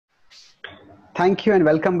Thank you and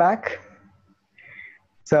welcome back.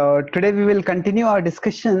 So today we will continue our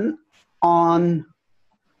discussion on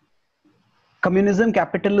communism,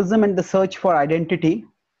 capitalism, and the search for identity.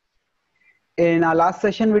 In our last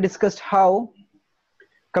session, we discussed how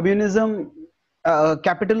capitalism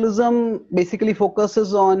basically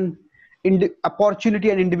focuses on opportunity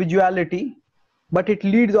and individuality, but it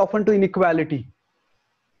leads often to inequality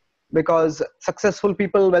because successful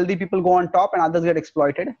people, wealthy people go on top and others get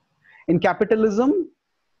exploited. In capitalism,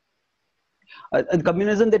 in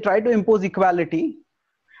communism, they try to impose equality,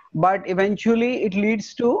 but eventually it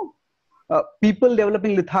leads to people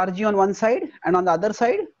developing lethargy on one side, and on the other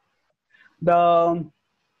side, the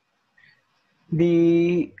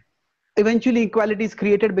eventually equality is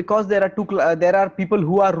created because there are people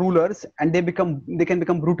who are rulers and they can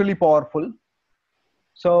become brutally powerful.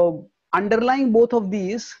 So underlying both of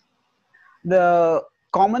these, the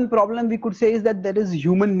common problem we could say is that there is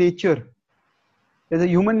human nature. There's a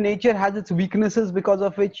human nature has its weaknesses, because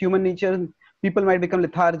of which people might become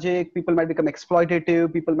lethargic, people might become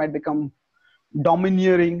exploitative, people might become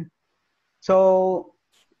domineering. So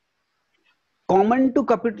common to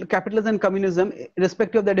capitalism and communism,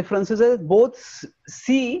 irrespective of their differences, is both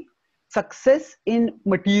see success in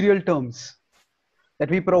material terms, that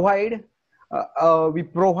we provide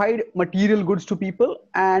material goods to people,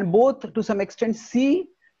 and both to some extent see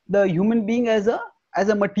the human being as a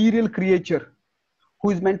material creature who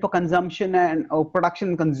is meant for consumption and production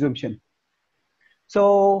and consumption.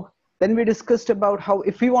 So then we discussed about how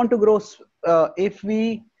if we want to grow,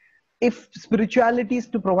 if spirituality is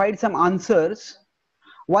to provide some answers,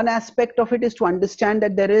 one aspect of it is to understand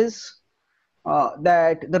that there is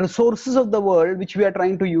that the resources of the world which we are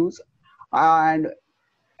trying to use and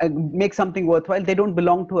make something worthwhile, they don't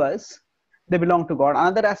belong to us, they belong to God.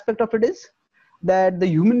 Another aspect of it is that the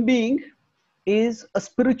human being is a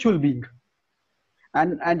spiritual being,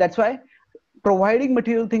 and that's why providing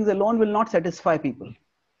material things alone will not satisfy people.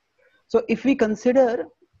 So if we consider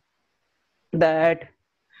that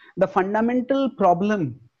the fundamental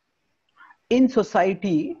problem in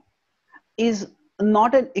society is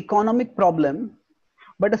not an economic problem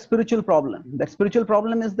but a spiritual problem, that spiritual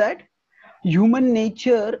problem is that human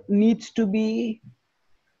nature needs to be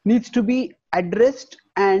addressed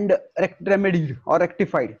and remedied or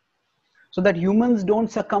rectified, so that humans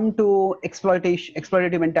don't succumb to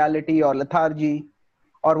exploitative mentality or lethargy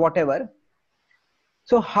or whatever.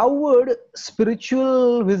 So how would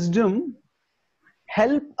spiritual wisdom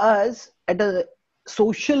help us at a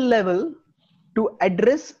social level to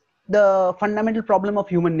address the fundamental problem of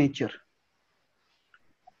human nature?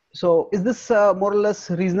 So is this a more or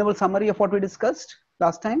less reasonable summary of what we discussed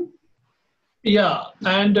last time? Yeah,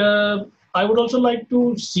 and I would also like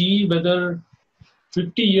to see whether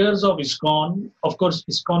 50 years of ISKCON, of course,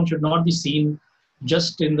 ISKCON should not be seen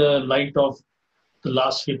just in the light of the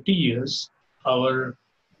last 50 years. Our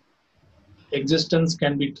existence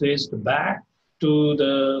can be traced back to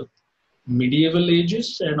the medieval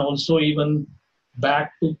ages and also even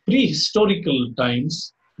back to prehistorical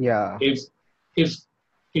times. Yeah.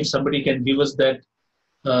 If somebody can give us that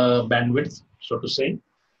bandwidth, so to say.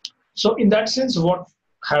 So in that sense, what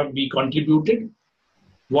have we contributed,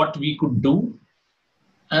 what we could do,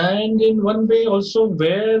 and in one way also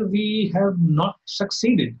where we have not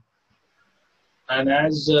succeeded. And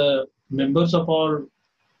as members of our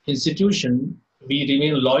institution, we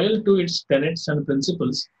remain loyal to its tenets and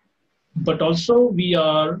principles, but also we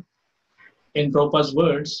are, in Prabhupada's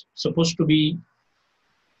words, supposed to be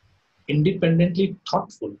independently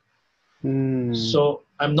thoughtful. So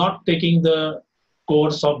I'm not taking the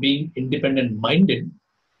course of being independent-minded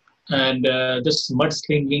and just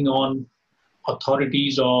mudslinging on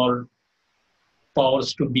authorities or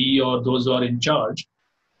powers to be or those who are in charge.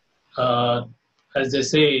 As they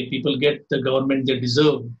say, people get the government they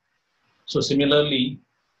deserve. So similarly,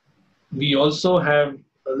 we also have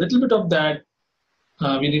a little bit of that.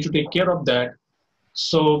 We need to take care of that.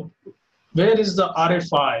 So where is the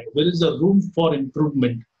RFI? Where is the room for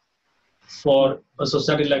improvement for a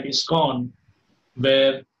society like ISKCON,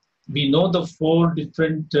 where we know the four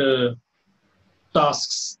different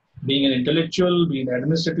tasks: being an intellectual, being an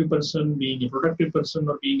administrative person, being a productive person,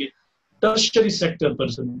 or being a tertiary sector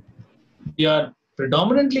person. We are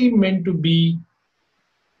predominantly meant to be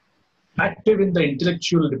active in the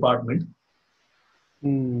intellectual department.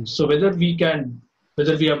 So whether we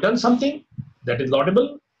have done something that is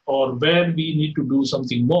laudable, or where we need to do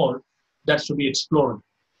something more, that's to be explored.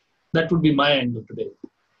 That would be my angle today.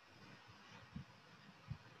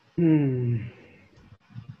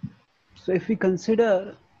 So if we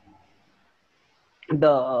consider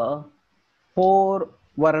the four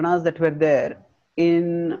varnas that were there,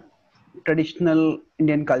 in traditional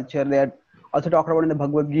Indian culture, they are also talked about in the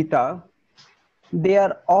Bhagavad-Gītā, they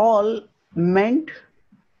are all meant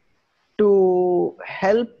to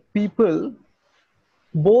help people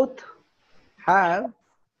both have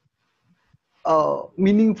a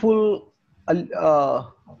meaningful,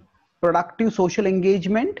 productive social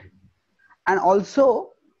engagement, and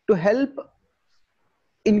also to help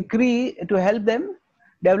them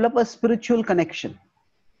develop a spiritual connection.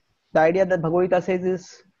 The idea that Bhagavad-Gītā says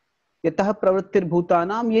is yatah pravrittir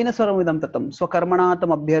bhutanam yena sarvamidam tatam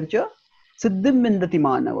swakarmanatam abhyarcha siddhim vindati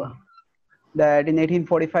manava. That in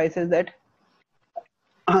 1845 says that,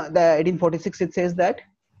 the 1846 it says that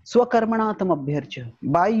swakarmanatam abhyarcha,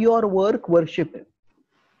 by your work worship.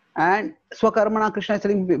 And swakarmana, Krishna is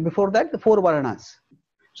telling before that the four varanas.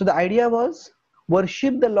 So the idea was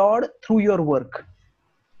worship the Lord through your work.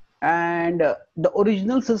 And the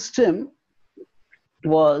original system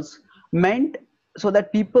was meant so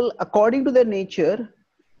that people, according to their nature,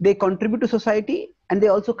 they contribute to society and they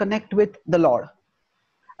also connect with the Lord.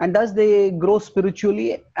 And thus they grow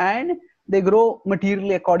spiritually and they grow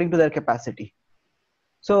materially according to their capacity.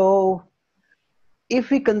 So if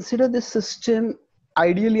we consider this system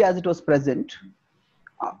ideally as it was present,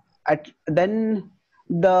 then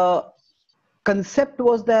the concept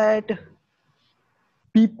was that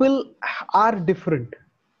people are different.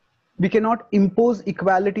 We cannot impose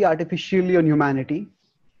equality artificially on humanity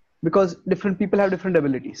because different people have different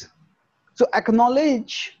abilities. So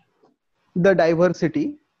acknowledge the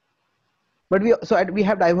diversity, but we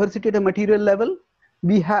have diversity at a material level.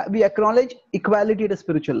 We acknowledge equality at a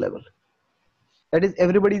spiritual level. That is,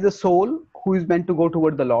 everybody is a soul who is meant to go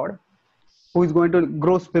toward the Lord, who is going to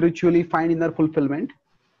grow spiritually, find inner fulfillment.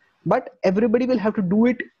 But everybody will have to do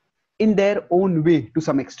it in their own way to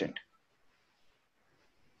some extent.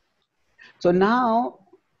 So now,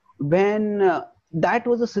 when that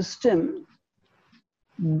was a system,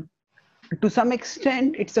 to some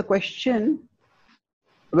extent, it's a question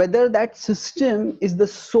whether that system is the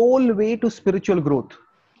sole way to spiritual growth,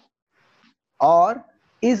 or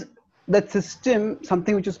is that system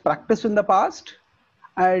something which was practiced in the past,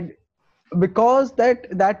 and because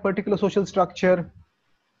that particular social structure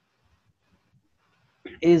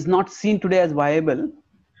is not seen today as viable,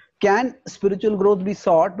 can spiritual growth be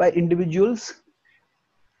sought by individuals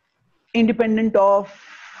independent of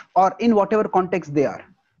or in whatever context they are?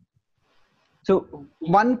 So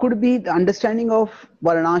one could be the understanding of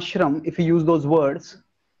varnashram, if we use those words,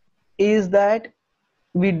 is that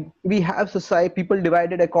we have society, people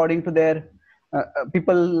divided according to their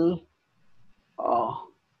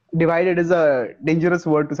divided is a dangerous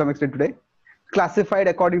word to some extent today, classified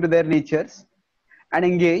according to their natures and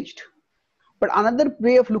engaged. But another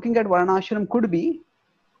way of looking at varnashram could be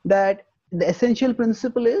that the essential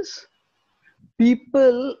principle is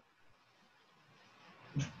people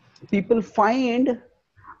find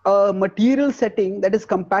a material setting that is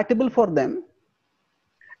compatible for them,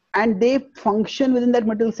 and they function within that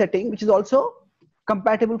material setting which is also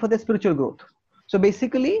compatible for their spiritual growth. So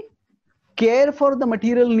basically, care for the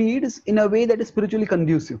material needs in a way that is spiritually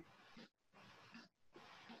conducive.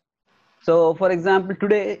 So for example,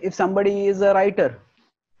 today if somebody is a writer,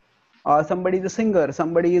 or somebody is a singer,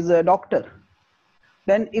 somebody is a doctor,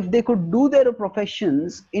 then if they could do their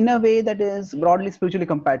professions in a way that is broadly spiritually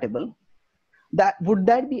compatible, would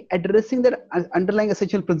that be addressing that underlying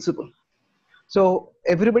essential principle? So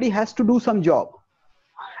everybody has to do some job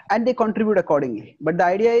and they contribute accordingly. But the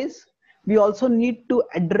idea is we also need to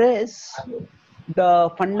address the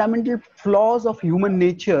fundamental flaws of human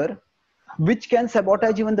nature which can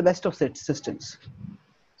sabotage even the best of systems.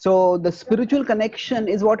 So the spiritual connection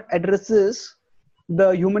is what addresses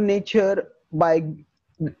the human nature by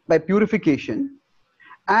purification,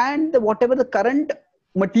 and whatever the current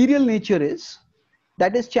material nature is,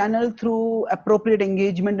 that is channeled through appropriate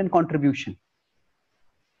engagement and contribution.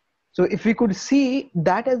 So if we could see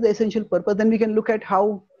that as the essential purpose, then we can look at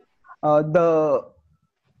how the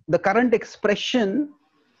current expression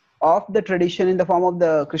of the tradition in the form of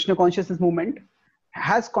the Krishna consciousness movement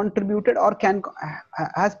has contributed or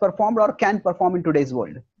has performed or can perform in today's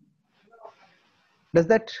world. Does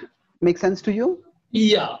that make sense to you?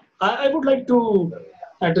 Yeah, I would like to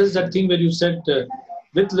address that thing where you said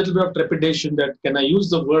with a little bit of trepidation that can I use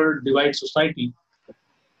the word divide society?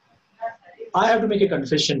 I have to make a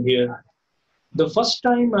confession here. The first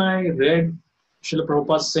time I read Srila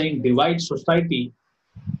Prabhupada saying divide society,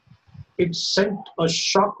 it sent a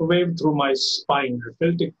shock wave through my spine. I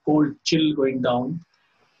felt a cold chill going down.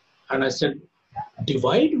 And I said,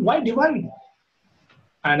 divide? Why divide?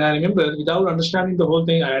 And I remember, without understanding the whole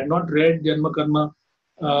thing, I had not read Janma Karma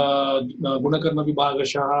Gunakarma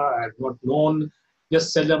Vibhagashaha. I had not known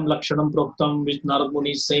just Selam Lakshanam Proktam, which Narad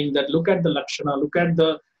Muni is saying that look at the Lakshana, look at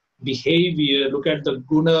the behavior, look at the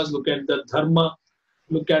gunas, look at the dharma,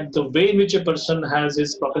 look at the way in which a person has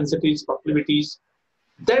his propensities, proclivities,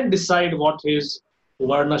 then decide what his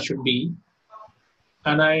varna should be.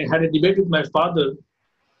 And I had a debate with my father,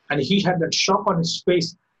 and he had that shock on his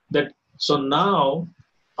face that, so now,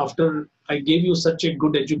 after I gave you such a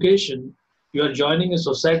good education, you are joining a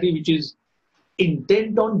society which is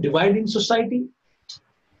intent on dividing society.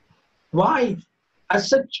 Why? As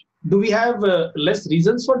such, do we have less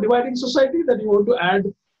reasons for dividing society that you want to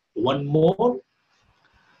add one more?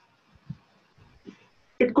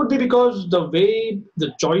 It could be because the way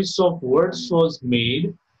the choice of words was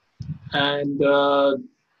made, and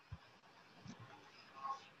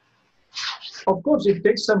of course it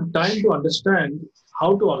takes some time to understand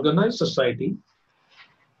how to organize society.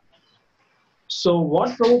 So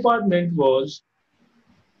what Prabhupada meant was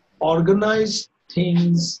organize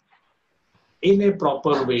things in a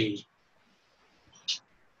proper way.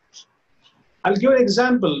 I'll give an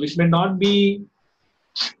example which may not be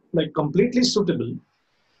like completely suitable,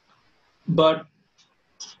 but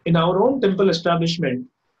in our own temple establishment,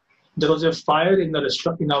 there was a fire in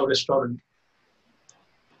our restaurant.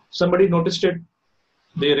 Somebody noticed it.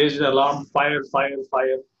 They raised an alarm, fire, fire,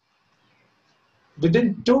 fire.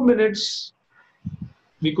 Within 2 minutes,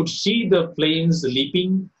 we could see the flames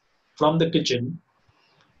leaping from the kitchen.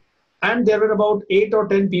 And there were about 8 or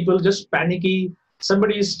 10 people just panicky.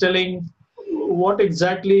 Somebody is telling what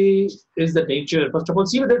exactly is the nature. First of all,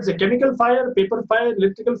 see whether it's a chemical fire, paper fire,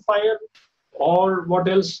 electrical fire, or what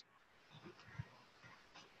else.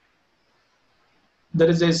 There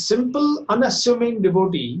is a simple, unassuming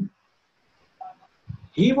devotee.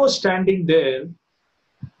 He was standing there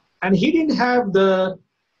and he didn't have the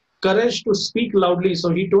courage to speak loudly. So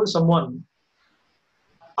he told someone,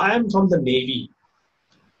 I am from the Navy.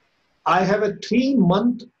 I have a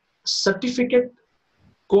 3-month certificate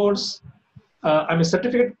course. I'm a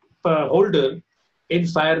certificate holder in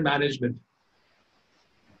fire management.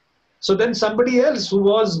 So then somebody else who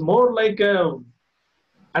was more like a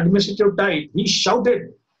administrative type, he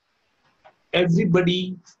shouted,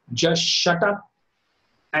 everybody just shut up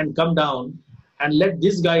and come down and let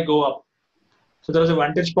this guy go up. So there was a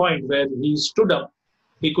vantage point where he stood up.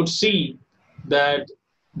 He could see that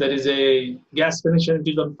there is a gas connection which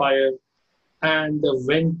is on fire, and the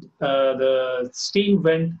vent, the steam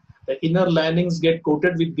vent, the inner linings get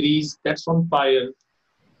coated with grease, that's on fire.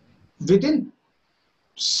 Within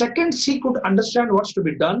seconds, he could understand what's to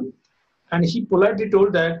be done, and he politely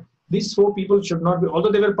told that these 4 people should not be,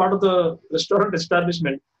 although they were part of the restaurant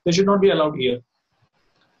establishment, they should not be allowed here.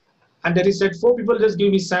 And then he said, 4 people just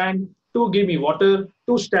give me sand, 2 give me water,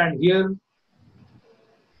 2 stand here.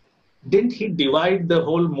 Didn't he divide the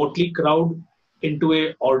whole motley crowd into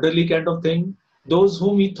a orderly kind of thing? Those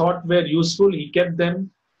whom he thought were useful, he kept them.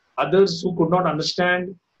 Others who could not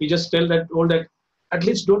understand, he just told that at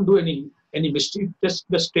least don't do any mischief, just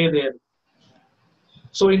stay there.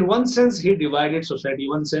 So in one sense, he divided society. In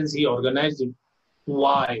one sense, he organized it.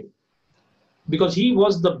 Why? Because he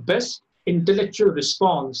was the best intellectual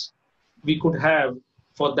response we could have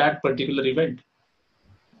for that particular event.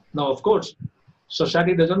 Now, of course,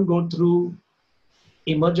 society doesn't go through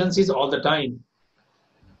emergencies all the time.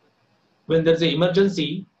 When there's an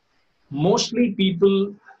emergency, mostly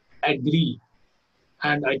people agree.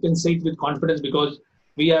 And I can say it with confidence because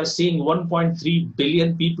we are seeing 1.3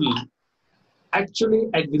 billion people actually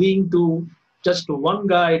agreeing to just one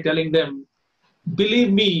guy telling them,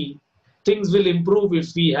 believe me, things will improve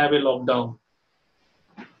if we have a lockdown.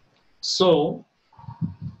 So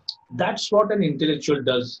that's what an intellectual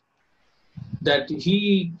does, that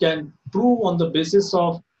he can prove on the basis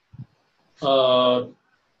of,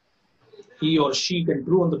 he or she can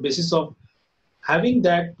prove on the basis of having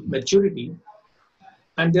that maturity.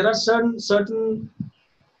 And there are certain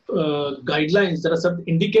guidelines, there are certain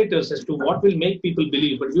indicators as to what will make people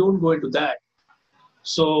believe, but we won't go into that.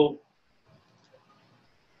 So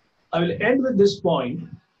I will end with this point.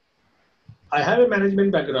 I have a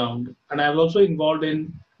management background, and I was also involved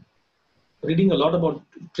in reading a lot about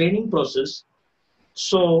training process.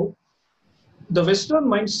 So the Western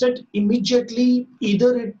mindset immediately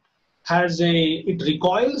either it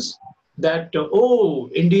recoils that, oh,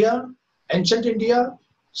 India, ancient India,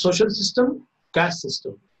 social system, caste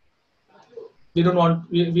system. We don't want,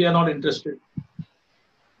 we are not interested.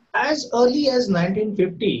 As early as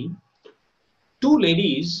 1950, 2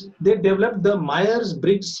 ladies, they developed the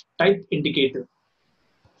Myers-Briggs type indicator.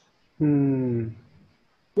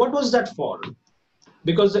 What was that for?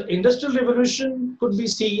 because the Industrial Revolution could be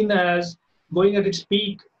seen as going at its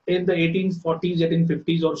peak in the 1840s,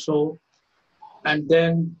 1850s or so, and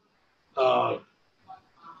then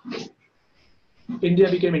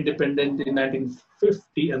India became independent in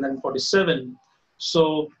 1950 and then 47.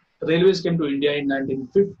 So railways came to India in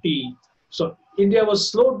 1950. So India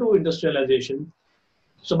was slow to industrialization.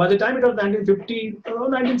 So by the time it was 1950,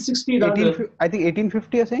 around 1960, rather, I think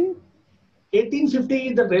 1850 you're saying?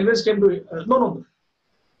 1850, the railways came to, no.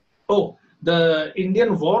 Oh, the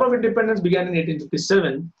Indian War of Independence began in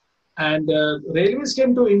 1857 and railways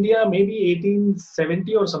came to India maybe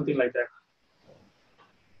 1870 or something like that.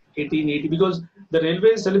 1880, because the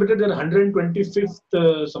railways celebrated their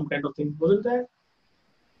 125th some kind of thing, wasn't that?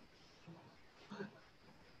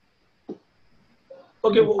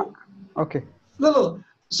 Okay. Well, okay. No.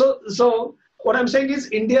 So what I'm saying is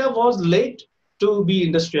India was late to be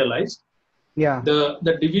industrialized. Yeah.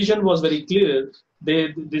 The division was very clear.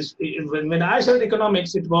 When I studied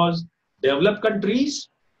economics, it was developed countries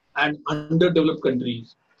and underdeveloped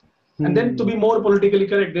countries. And then to be more politically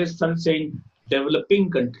correct, they started saying developing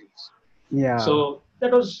countries. Yeah. So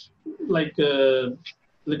that was like a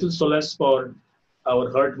little solace for our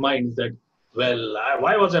hurt minds that, well,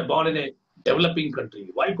 why was I born in a developing country?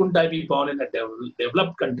 Why couldn't I be born in a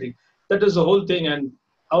developed country? That is the whole thing. And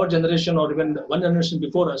our generation, or even one generation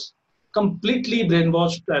before us, completely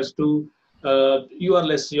brainwashed as to you are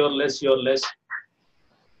less, you're less, you're less.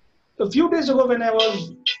 A few days ago, when I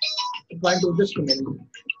was trying to discriminate,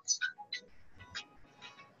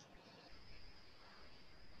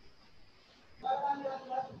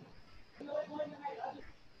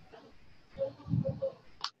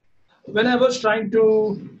 when I was trying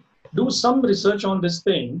to do some research on this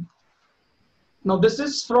thing, now this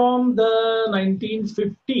is from the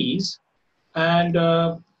 1950s, and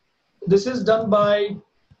this is done by,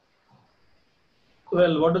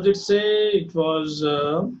 well, what does it say? It was,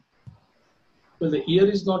 well, the year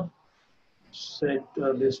is not set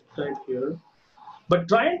this right here, but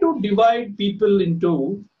trying to divide people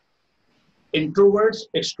into introverts,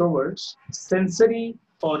 extroverts, sensory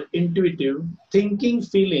or intuitive, thinking,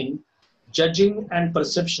 feeling, judging, and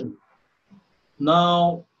perception.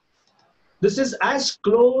 Now, this is as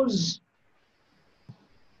close.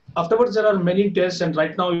 Afterwards, there are many tests, and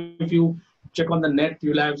right now, if you check on the net,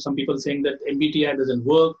 you'll have some people saying that MBTI doesn't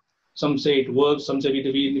work. Some say it works. Some say we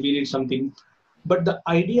need something. But the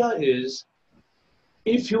idea is,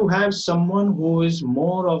 if you have someone who is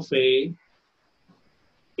more of a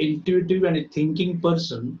intuitive and a thinking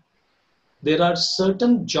person, there are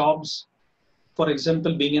certain jobs, for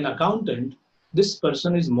example, being an accountant, this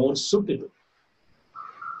person is more suitable.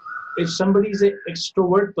 If somebody is an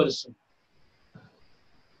extrovert person,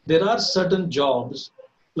 there are certain jobs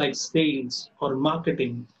like sales or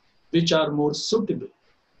marketing which are more suitable.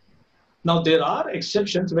 Now, there are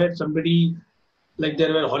exceptions where somebody, like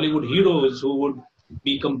there were Hollywood heroes who would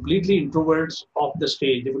be completely introverts off the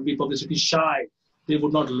stage. They would be publicity shy. They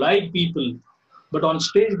would not like people. But on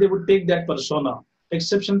stage, they would take that persona.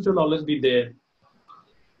 Exceptions will always be there.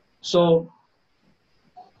 So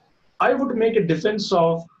I would make a defense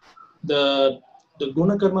of the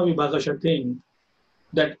Guna Karma Vibhagasha thing,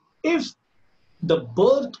 that if the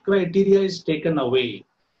birth criteria is taken away,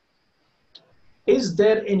 is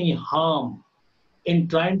there any harm in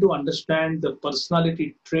trying to understand the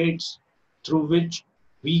personality traits through which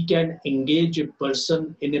we can engage a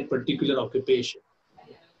person in a particular occupation?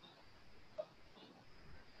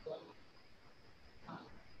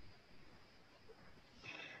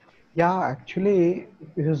 Yeah, actually,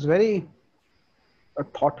 it is very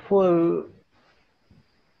thoughtful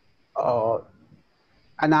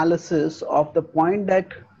analysis of the point that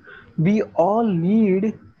we all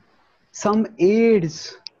need some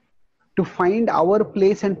aids to find our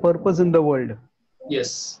place and purpose in the world.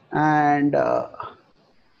 Yes. And so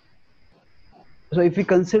if we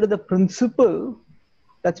consider the principle,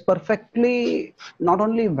 that's perfectly not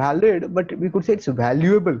only valid, but we could say it's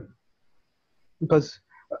valuable. Because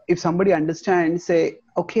if somebody understands, say,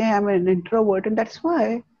 okay, I'm an introvert, and that's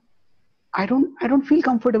why I don't feel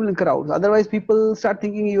comfortable in crowds. Otherwise, people start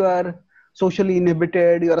thinking you are socially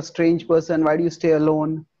inhibited, you are a strange person, why do you stay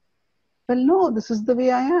alone? Well, no, this is the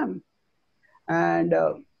way I am. And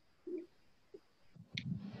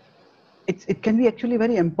it can be actually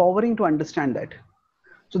very empowering to understand that.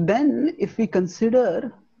 So then if we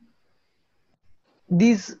consider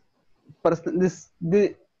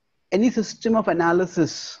any system of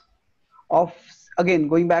analysis of, again,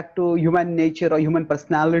 going back to human nature or human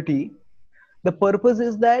personality, the purpose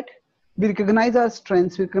is that we recognize our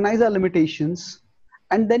strengths, we recognize our limitations,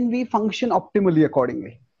 and then we function optimally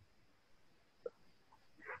accordingly.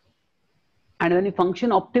 And when we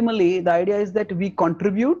function optimally, the idea is that we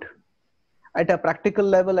contribute at a practical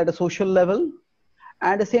level, at a social level.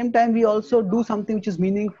 And at the same time, we also do something which is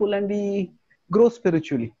meaningful and we grow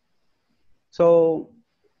spiritually. So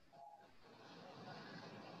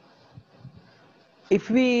if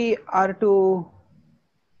we are to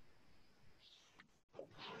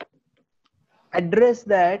address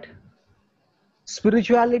that,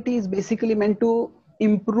 spirituality is basically meant to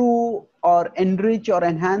improve or enrich or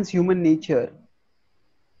enhance human nature,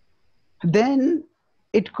 then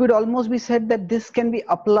it could almost be said that this can be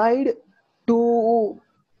applied to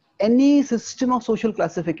any system of social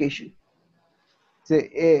classification.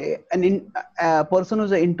 Say a person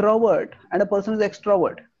who's an introvert and a person who's an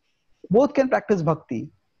extrovert, both can practice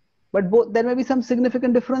bhakti, but there may be some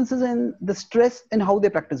significant differences in the stress in how they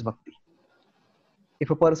practice bhakti. If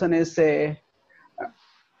a person is, say,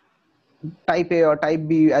 type A or type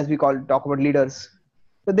B, as we talk about leaders,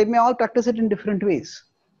 but they may all practice it in different ways.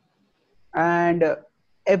 And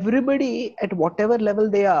everybody at whatever level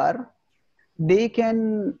they are, they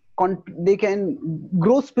can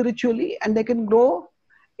grow spiritually, and they can grow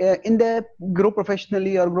grow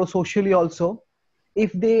professionally or grow socially also,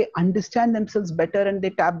 if they understand themselves better and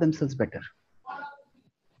they tap themselves better.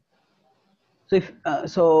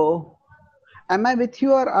 So am I with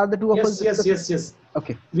you, or are the two of us? Yes.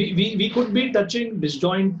 Okay. We could be touching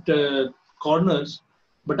disjoint corners,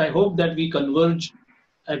 but I hope that we converge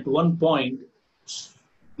at one point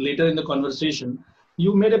later in the conversation.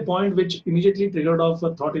 You made a point which immediately triggered off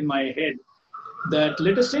a thought in my head, that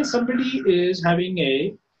let us say somebody is having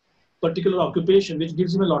a particular occupation which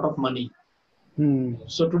gives him a lot of money.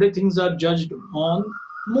 So today things are judged on,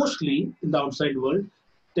 mostly in the outside world,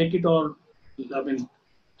 take it or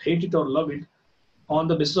hate it or love it, on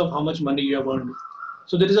the basis of how much money you have earned.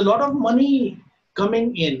 So there is a lot of money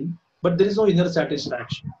coming in, but there is no inner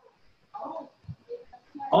satisfaction.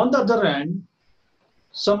 On the other hand,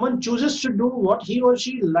 someone chooses to do what he or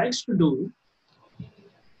she likes to do,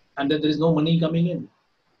 and then there is no money coming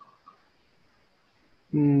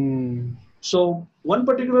in. So one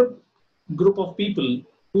particular group of people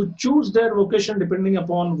who choose their vocation depending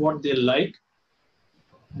upon what they like,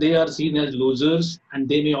 they are seen as losers, and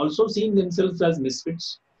they may also see themselves as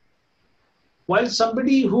misfits. While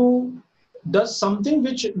somebody who does something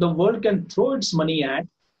which the world can throw its money at,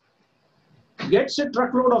 gets a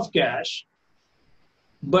truckload of cash,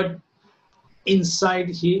 but inside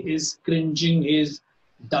he is cringing, he is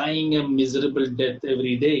dying a miserable death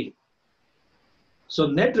every day. So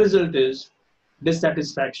net result is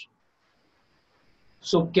dissatisfaction.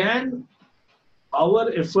 So can our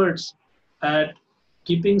efforts at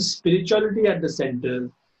keeping spirituality at the center,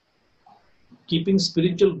 keeping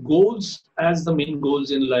spiritual goals as the main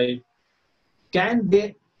goals in life, can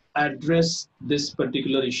they address this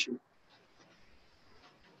particular issue?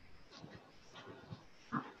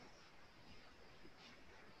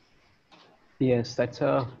 Yes, it's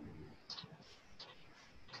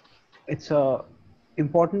a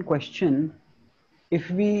important question. If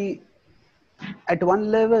we, at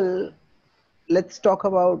one level, let's talk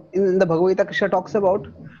about, in the Bhagavad-Gītā, Krishna talks about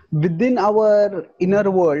within our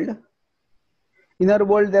inner world. Inner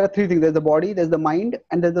world, there are three things: there's the body, there's the mind,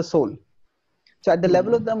 and there's the soul. So at the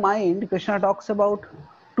level of the mind, Krishna talks about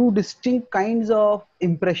two distinct kinds of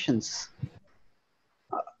impressions.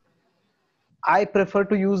 I prefer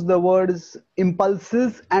to use the words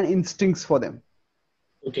impulses and instincts for them.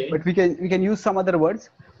 Okay. But we can use some other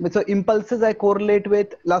words. But so impulses I correlate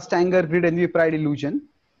with lust, anger, greed, envy, pride, illusion.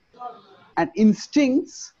 And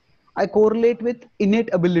instincts I correlate with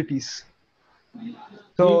innate abilities. So you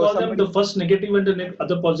call them the first negative and the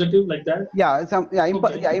other positive, like that? Yeah,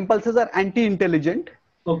 impulses are anti-intelligent.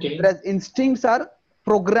 Okay. Whereas instincts are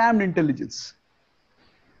programmed intelligence.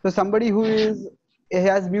 So somebody who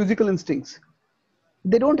has musical instincts,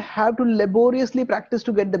 they don't have to laboriously practice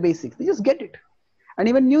to get the basics. They just get it. And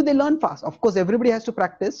even new, they learn fast. Of course, everybody has to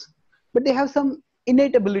practice, but they have some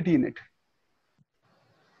innate ability in it.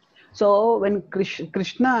 So when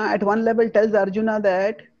Krishna at one level tells Arjuna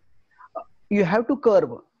that you have to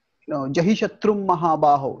curb, Jahi Shatrum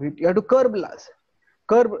Mahabaho, you have to curb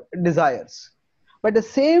desires. But at the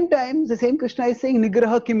same time, the same Krishna is saying,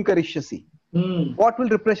 Nigraha Kim Karishyasi. What will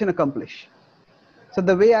repression accomplish? So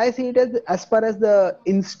the way I see it is, as far as the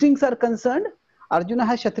instincts are concerned, Arjuna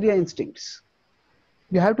has Kshatriya instincts.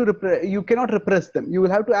 You cannot repress them. You will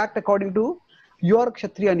have to act according to your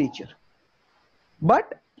Kshatriya nature.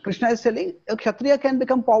 But Krishna is telling, a Kshatriya can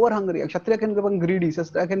become power hungry, a Kshatriya can become greedy, a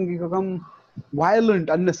Kshatriya can become violent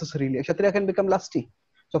unnecessarily, a Kshatriya can become lusty.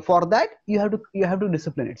 So for that, you have to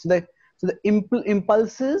discipline it. So the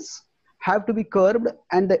impulses have to be curbed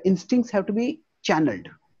and the instincts have to be channeled.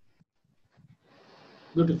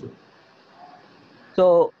 Beautiful.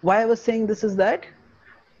 So why I was saying this is that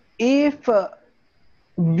if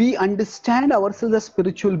we understand ourselves as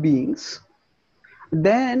spiritual beings,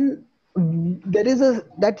 then there is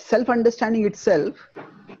that self-understanding itself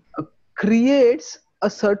creates a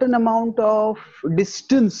certain amount of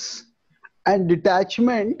distance and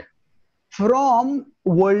detachment from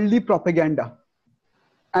worldly propaganda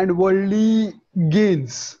and worldly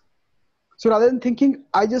gains. So rather than thinking,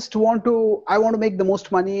 I want to make the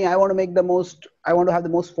most money, I want to have the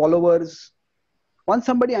most followers. Once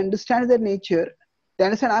somebody understands their nature, they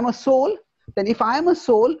understand I'm a soul. Then if I am a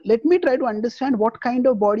soul, let me try to understand what kind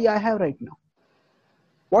of body I have right now,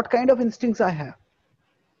 what kind of instincts I have,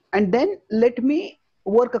 and then let me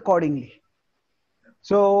work accordingly.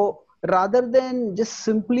 So rather than just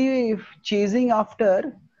simply chasing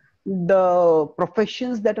after the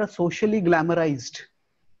professions that are socially glamorized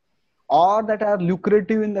or that are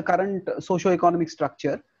lucrative in the current socio-economic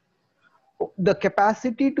structure, the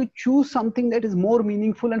capacity to choose something that is more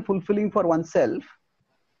meaningful and fulfilling for oneself,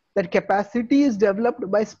 that capacity is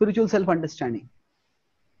developed by spiritual self-understanding.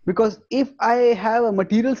 Because if I have a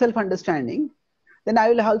material self-understanding, then I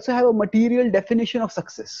will also have a material definition of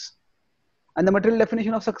success. And the material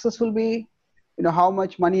definition of success will be, how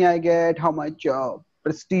much money I get, how much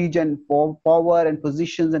prestige and power and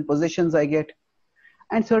positions and possessions I get.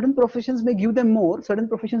 And certain professions may give them more, certain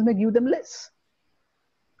professions may give them less.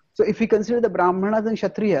 So if we consider the Brahmanas and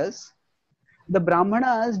Kshatriyas, the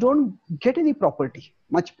Brahmanas don't get any property,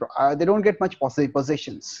 they don't get much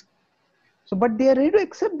possessions. So, but they are ready to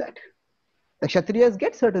accept that. The Kshatriyas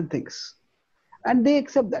get certain things, and they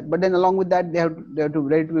accept that. But then along with that, they have to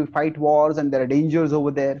ready to fight wars, and there are dangers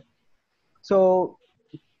over there. So,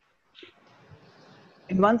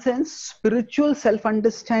 in one sense, spiritual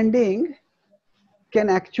self-understanding can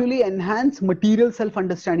actually enhance material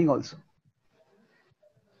self-understanding also.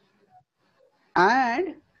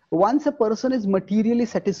 And once a person is materially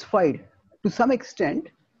satisfied to some extent,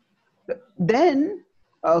 then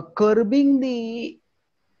curbing the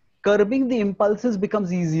impulses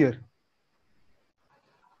becomes easier.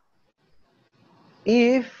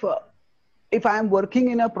 If I am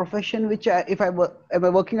working in a profession if I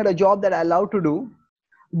am working at a job that I love to do,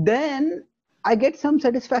 then I get some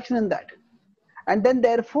satisfaction in that, and then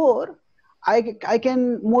therefore I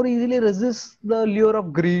can more easily resist the lure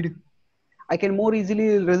of greed. I can more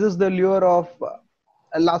easily resist the lure of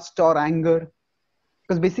lust or anger.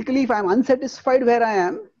 Because basically, if I'm unsatisfied where I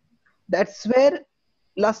am, that's where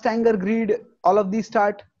lust, anger, greed, all of these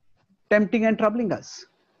start tempting and troubling us.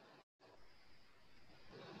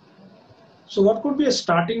 So what could be a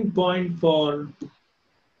starting point for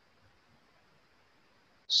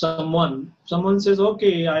someone? Someone says,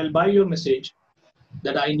 okay, I'll buy your message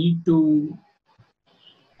that I need to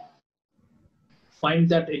find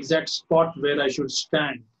that exact spot where I should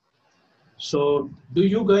stand. So do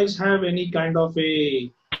you guys have any kind of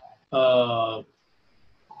a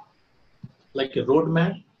like a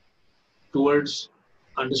roadmap towards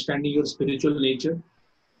understanding your spiritual nature?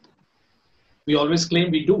 We always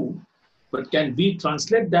claim we do, but can we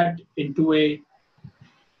translate that into a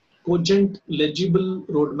cogent, legible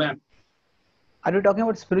roadmap? Are you talking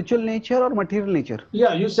about spiritual nature or material nature?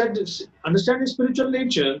 Yeah, you said understanding spiritual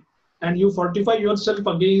nature, and you fortify yourself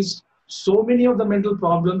against so many of the mental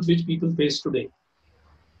problems which people face today.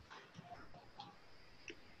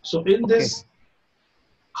 So in this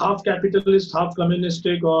half capitalist, half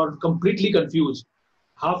communistic, or completely confused,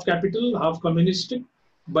 half capital, half communistic,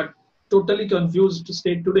 but totally confused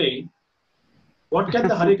state today, what can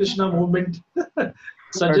the Hare Krishna movement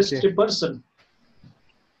suggest a person?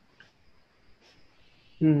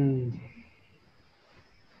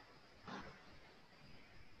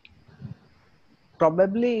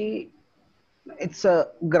 Probably it's a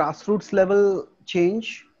grassroots level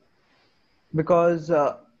change, because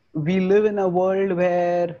we live in a world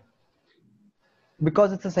where,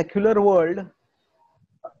 because it's a secular world,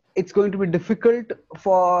 it's going to be difficult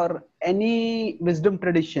for any wisdom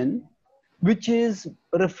tradition which is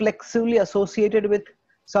reflexively associated with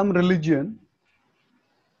some religion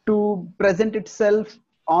to present itself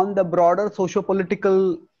on the broader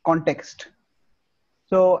socio-political context.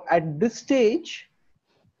 So at this stage,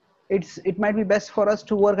 it might be best for us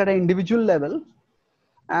to work at an individual level.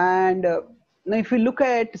 And now if we look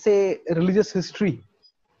at, say, religious history,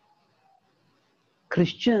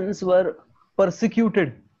 Christians were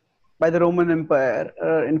persecuted by the Roman Empire.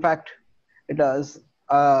 In fact, it was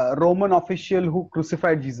a Roman official who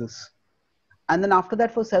crucified Jesus. And then after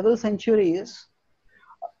that, for several centuries,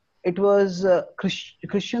 it was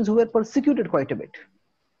Christians who were persecuted quite a bit.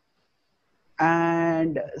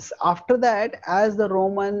 And after that, as the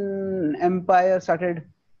Roman Empire started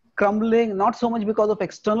crumbling, not so much because of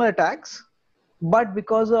external attacks, but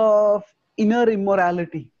because of inner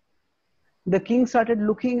immorality, the king started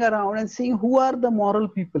looking around and seeing who are the moral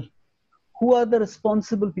people, who are the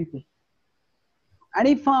responsible people. And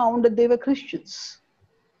he found that they were Christians.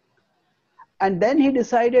 And then he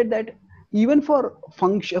decided that even for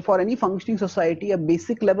any functioning society, a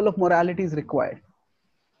basic level of morality is required.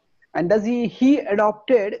 And thus he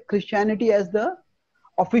adopted Christianity as the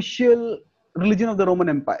official religion of the Roman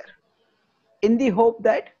Empire, in the hope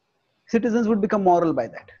that citizens would become moral by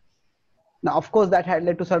that. Now, of course, that had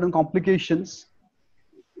led to certain complications,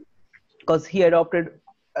 because he adopted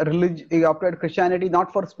Christianity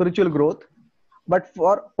not for spiritual growth, but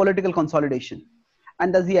for political consolidation.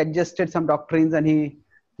 And thus he adjusted some doctrines, and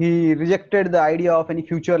he rejected the idea of any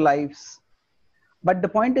future lives. But the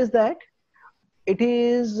point is that it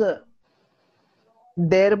is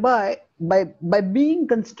thereby, by being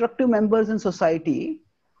constructive members in society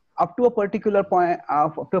up to a particular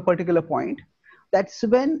point, that's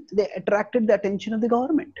when they attracted the attention of the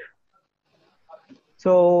government.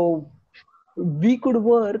 So we could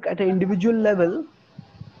work at an individual level,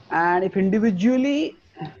 and if individually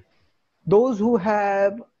those who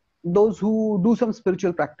do some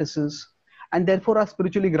spiritual practices and therefore are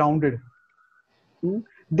spiritually grounded,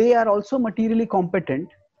 they are also materially competent,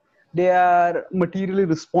 they are materially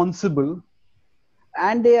responsible,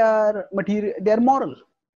 and they are moral,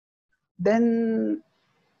 then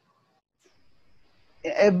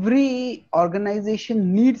every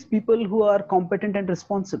organization needs people who are competent and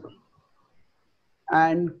responsible.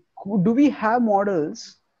 And do we have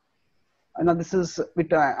models? Now this is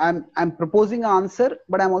I'm proposing an answer,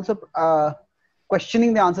 but I'm also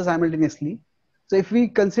questioning the answer simultaneously. So if we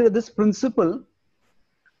consider this principle,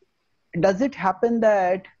 does it happen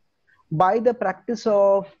that by the practice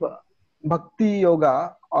of bhakti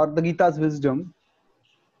yoga or the Gita's wisdom,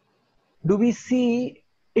 do we see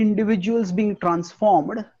individuals being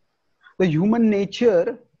transformed, the human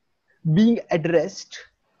nature being addressed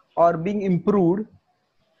or being improved,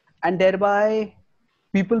 and thereby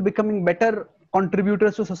people becoming better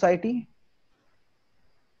contributors to society?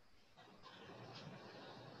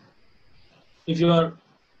 If you are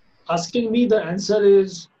asking me, the answer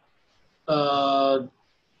is,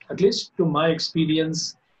 at least to my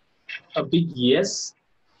experience, a big yes.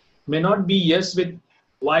 May not be yes with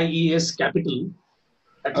YES capital.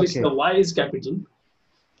 At least the Y is capital.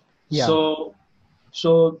 Yeah.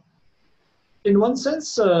 So in one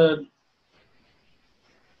sense, a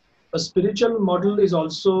spiritual model is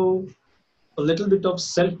also a little bit of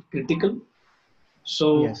self-critical.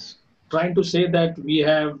 So yes, trying to say that we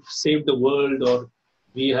have saved the world, or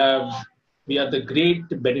we are the great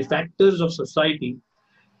benefactors of society,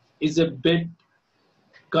 is a bit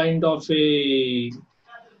kind of a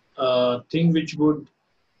thing which would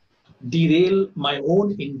derail my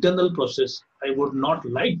own internal process. I would not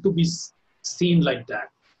like to be seen like that.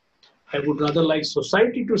 I would rather like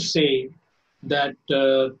society to say that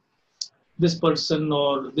this person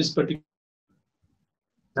or this particular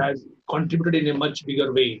has contributed in a much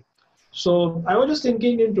bigger way. So I was just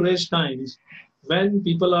thinking, in today's times, when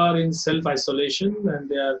people are in self-isolation and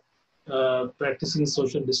they are practicing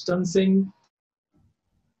social distancing,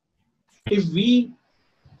 if we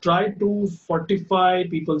try to fortify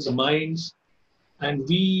people's minds and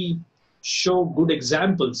we show good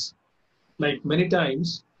examples, like many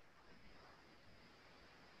times,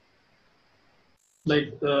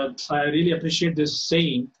 like I really appreciate this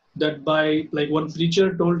saying that like one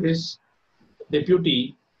preacher told his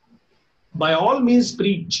deputy, by all means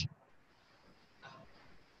preach,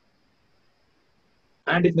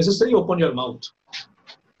 and if necessary, open your mouth.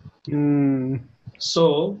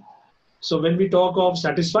 So when we talk of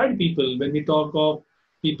satisfied people, when we talk of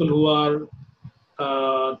people who are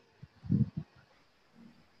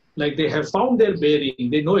like they have found their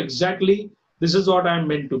bearing, they know exactly this is what I'm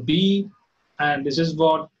meant to be, and this is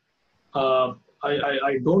what I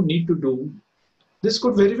don't need to do. This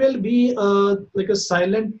could very well be like a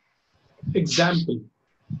silent example.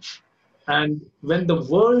 And when the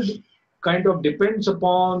world kind of depends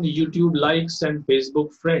upon YouTube likes and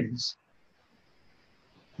Facebook friends,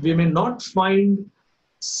 we may not find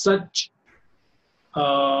such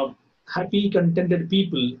happy, contented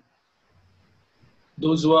people,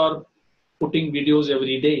 those who are putting videos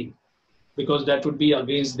every day, because that would be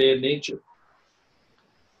against their nature.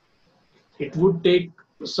 It would take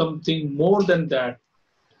something more than that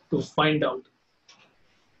to find out.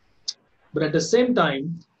 But at the same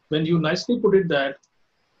time, when you nicely put it that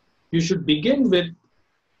you should begin with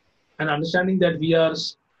an understanding that we are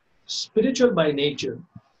spiritual by nature.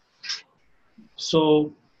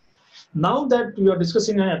 So now that we are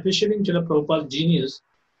discussing and appreciating Srila Prabhupada's genius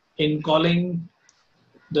in calling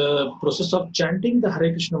the process of chanting the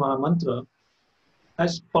Hare Krishna Maha Mantra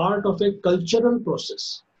as part of a cultural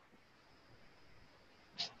process.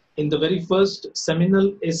 In the very first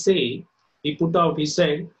seminal essay he put out, he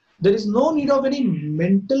said, there is no need of any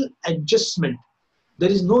mental adjustment. There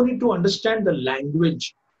is no need to understand the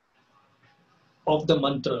language of the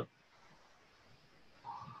mantra.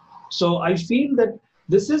 So I feel that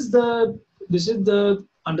this is the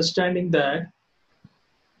understanding that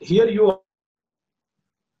here you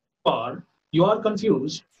are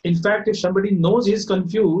confused. In fact, if somebody knows he's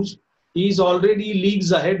confused, he's already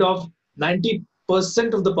leagues ahead of 90%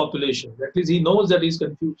 of the population. At least he knows that he's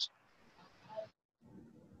confused.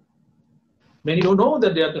 Many don't know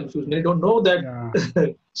that they are confused. Many don't know that.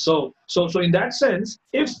 Yeah. So in that sense,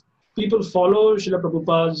 if people follow Srila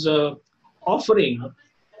Prabhupada's offering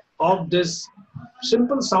of this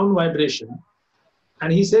simple sound vibration,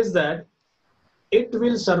 and he says that it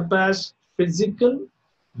will surpass physical,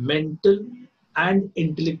 mental, and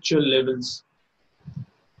intellectual levels.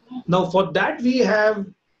 Now, for that we have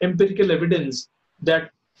empirical evidence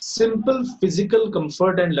that simple physical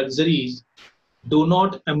comfort and luxuries do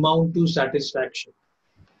not amount to satisfaction.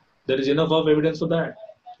 There is enough of evidence for that.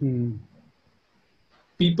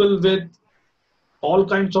 People with all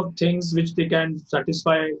kinds of things which they can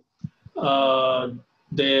satisfy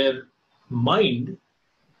their mind,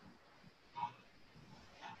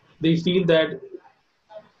 they feel that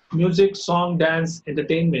music, song, dance,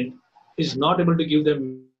 entertainment is not able to give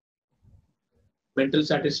them mental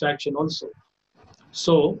satisfaction also.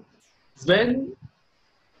 So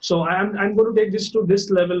I'm going to take this to this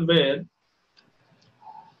level where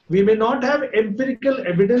we may not have empirical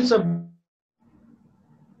evidence about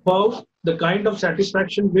the kind of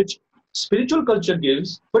satisfaction which spiritual culture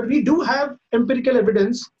gives, but we do have empirical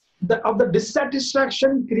evidence of the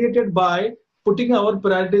dissatisfaction created by putting our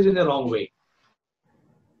priorities in the wrong way.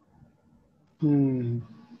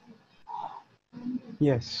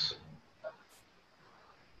 Yes.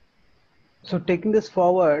 So taking this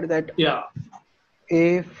forward, that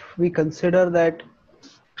if we consider that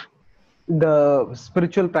the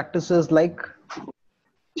spiritual practices like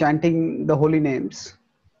chanting the holy names,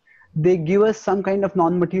 they give us some kind of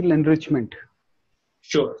non-material enrichment.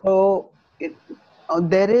 Sure. So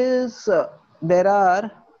there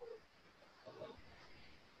are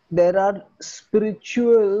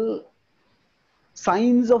spiritual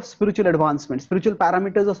signs of spiritual advancement, spiritual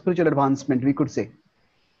parameters of spiritual advancement, we could say.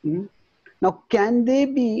 Now, can they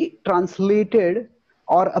be translated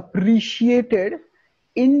or appreciated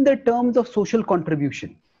in the terms of social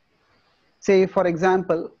contribution? Say, for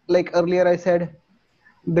example, like earlier I said,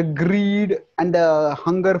 the greed and the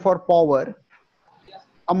hunger for power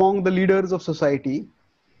among the leaders of society,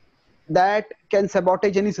 that can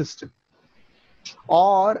sabotage any system.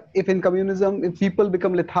 Or if in communism, if people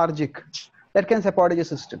become lethargic, that can sabotage a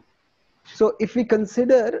system. So if we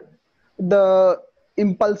consider the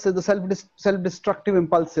impulses, the self-destructive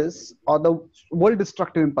impulses, or the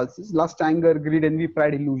world-destructive impulses, lust, anger, greed, envy,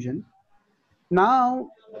 pride, illusion, now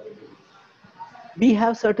we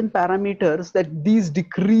have certain parameters that these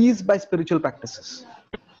decrease by spiritual practices.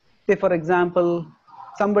 Say, for example,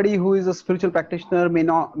 somebody who is a spiritual practitioner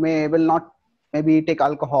will not maybe take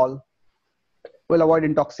alcohol, will avoid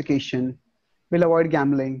intoxication, will avoid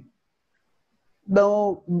gambling.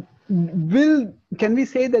 Now, can we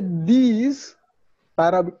say that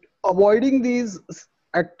avoiding these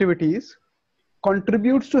activities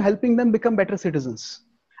contributes to helping them become better citizens?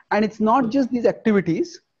 And it's not just these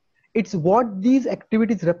activities, it's what these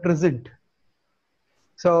activities represent.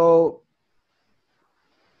 So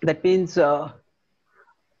that means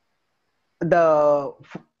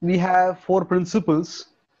we have four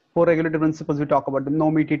regulatory principles we talk about: no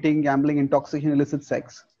meat eating, gambling, intoxication, illicit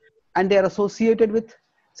sex, and they are associated with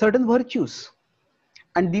certain virtues,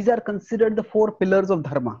 and these are considered the four pillars of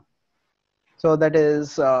dharma. So that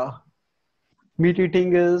is, meat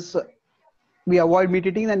eating is, we avoid meat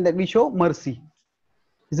eating and then we show mercy,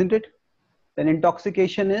 isn't it? Then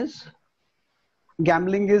intoxication is,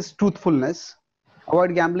 gambling is truthfulness,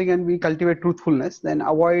 avoid gambling and we cultivate truthfulness. Then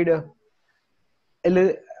avoid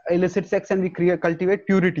illicit sex and we cultivate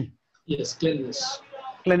purity. Yes,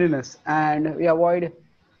 cleanliness, and we avoid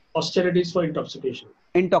austerities for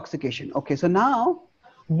intoxication. Okay, so now,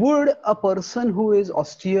 would a person who is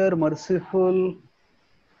austere, merciful,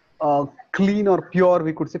 clean or pure,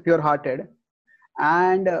 we could say pure-hearted,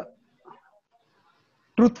 and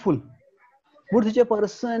truthful, would such a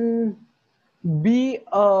person be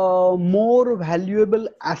a more valuable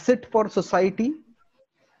asset for society,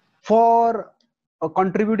 for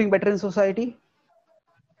contributing better in society?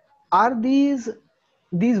 Are these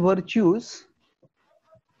virtues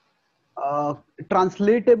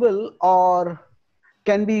translatable or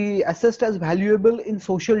can be assessed as valuable in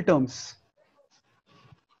social terms?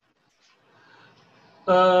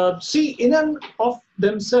 See, in and of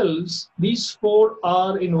themselves, these four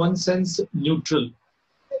are in one sense neutral.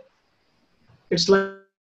 It's like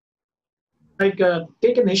take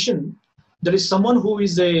a nation. There is someone who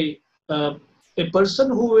is a person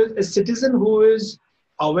who is a citizen who is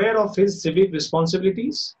aware of his civic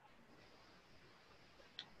responsibilities.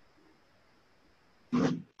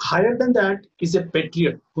 Higher than that is a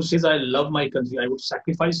patriot who says, I love my country, I would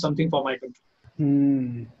sacrifice something for my country.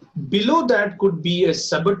 Below that could be a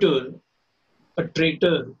saboteur, a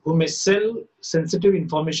traitor who may sell sensitive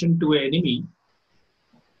information to an enemy.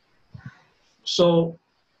 So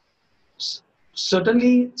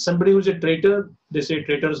certainly somebody who's a traitor, they say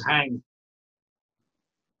traitors hang.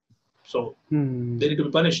 So they need to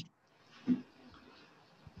be punished.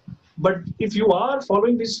 But if you are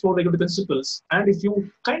following these four regular principles, and if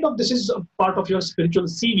you this is a part of your spiritual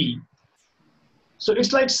CV. So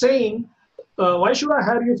it's like saying, why should I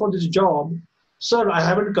hire you for this job? Sir, I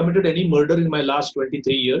haven't committed any murder in my last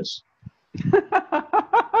 23 years.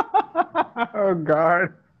 Oh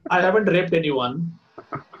God. I haven't raped anyone.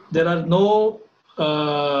 There are no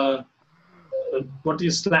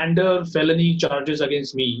slander, felony charges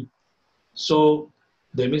against me. So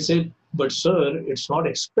they may say, but sir, it's not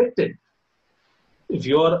expected. If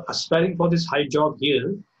you are aspiring for this high job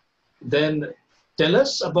here, then tell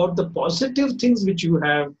us about the positive things which you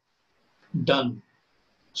have done.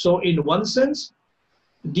 So in one sense,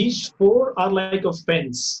 these four are like a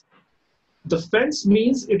fence. The fence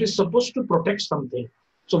means it is supposed to protect something.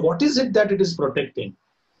 So what is it that it is protecting?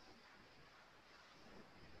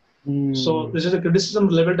 So this is a criticism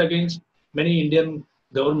leveled against many Indian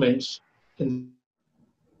governments in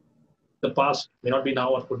the past, may not be now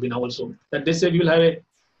or could be now also, that they say we will have a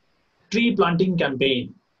tree planting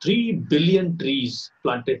campaign, 3 billion trees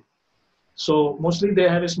planted. So mostly they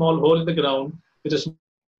have a small hole in the ground with a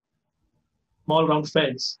small round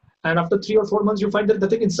fence. And after 3 or 4 months, you find there's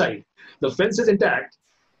nothing inside. The fence is intact,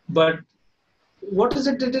 but what is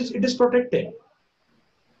it? It is protecting.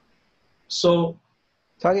 So,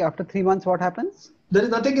 sorry, after 3 months, what happens? There is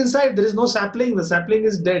nothing inside. There is no sapling. The sapling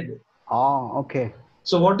is dead. Oh, okay.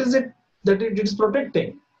 So what is it that it is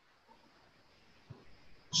protecting?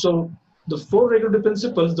 So the four regulative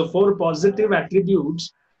principles, the four positive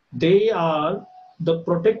attributes, they are the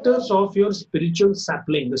protectors of your spiritual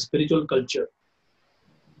sapling, the spiritual culture.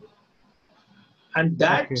 And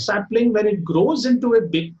that sapling, when it grows into a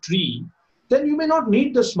big tree, then you may not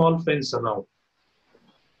need the small fence around.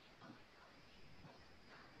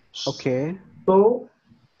 Okay. So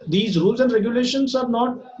these rules and regulations are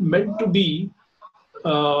not meant to be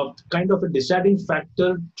kind of a deciding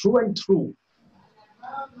factor through and through.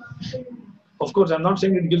 Of course, I'm not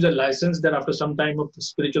saying it gives a license that after some time of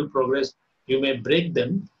spiritual progress, you may break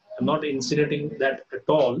them. I'm not insinuating that at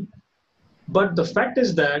all. But the fact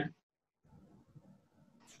is that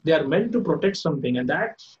they are meant to protect something, and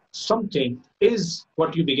that something is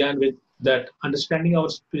what you began with, that understanding our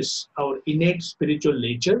innate spiritual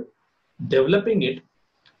nature, developing it.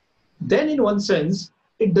 Then in one sense,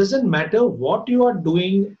 it doesn't matter what you are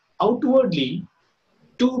doing outwardly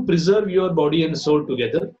to preserve your body and soul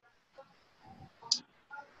together.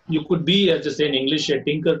 You could be, as they say in English, a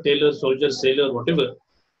tinker, tailor, soldier, sailor, whatever.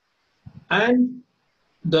 And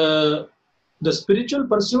the spiritual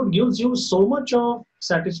pursuit gives you so much of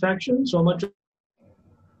satisfaction, so much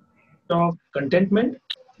of contentment,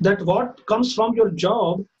 that what comes from your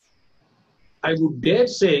job, I would dare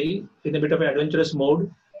say, in a bit of an adventurous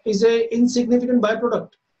mode, is an insignificant byproduct.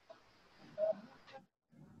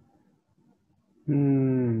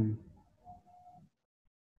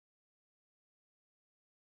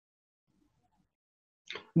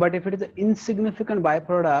 But if it is an insignificant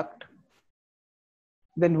byproduct,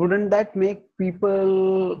 then wouldn't that make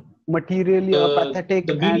people materially apathetic?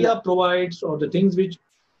 The media provides, or the things which,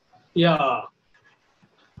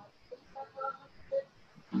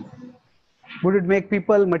 would it make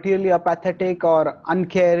people materially apathetic or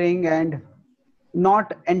uncaring and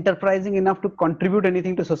not enterprising enough to contribute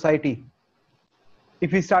anything to society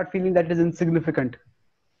if we start feeling that it is insignificant?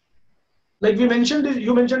 Like you mentioned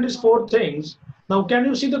these four things. Now, can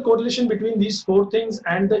you see the correlation between these four things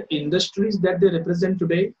and the industries that they represent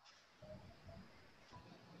today?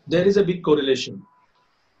 There is a big correlation.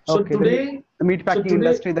 So Okay, today, the meat packing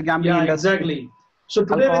industry, the gambling yeah, industry, exactly. So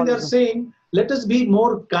today when they are alcoholism. saying, let us be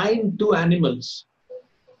more kind to animals.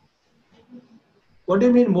 What do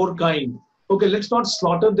you mean more kind? Okay, let's not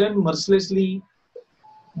slaughter them mercilessly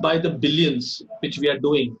by the billions, which we are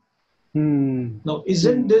doing. Hmm. Now,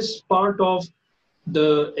 isn't this part of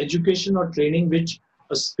the education or training which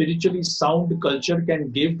a spiritually sound culture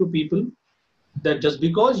can give to people? That just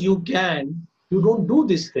because you can, you don't do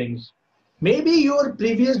these things. Maybe your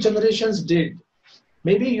previous generations did.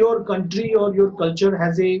 Maybe your country or your culture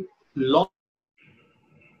has a long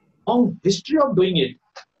history of doing it.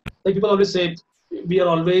 Like people always say, we are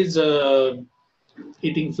always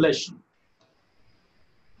eating flesh.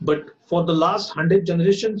 But for the last 100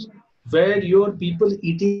 generations, were your people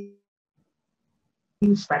eating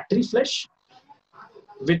factory flesh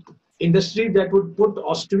with industry that would put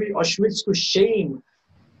Auschwitz to shame,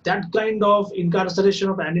 that kind of incarceration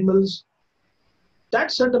of animals, that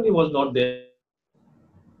certainly was not there.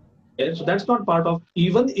 So that's not part of,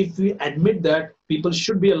 even if we admit that people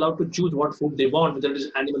should be allowed to choose what food they want, whether it is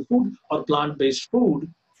animal food or plant-based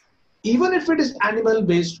food, even if it is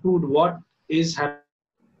animal-based food, what is happening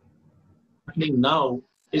now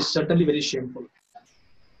is certainly very shameful.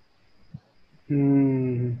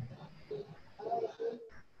 Hmm.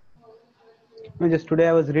 Just today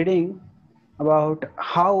I was reading about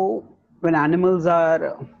how when animals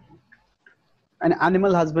are an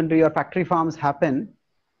animal husbandry or factory farms happen.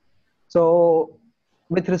 So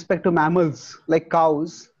with respect to mammals like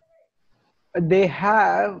cows, they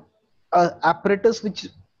have a apparatus which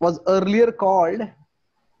was earlier called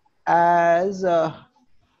as the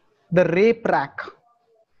rape rack.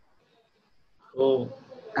 Oh,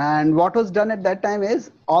 And what was done at that time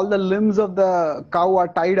is all the limbs of the cow are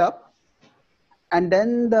tied up, and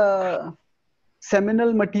then the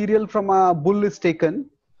seminal material from a bull is taken,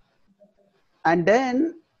 and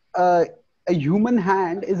then a human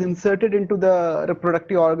hand is inserted into the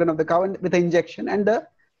reproductive organ of the cow with an injection, and the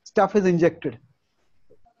stuff is injected.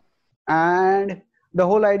 And the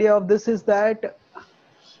whole idea of this is that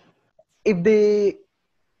if they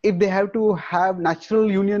have to have natural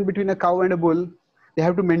union between a cow and a bull, they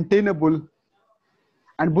have to maintain a bull,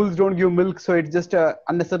 and bulls don't give milk, so it's just a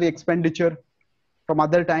unnecessary expenditure from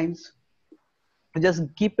other times to just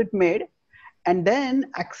keep it made, and then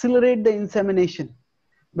accelerate the insemination,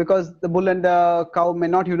 because the bull and the cow may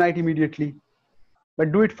not unite immediately,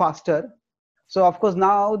 but do it faster. So of course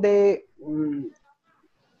now they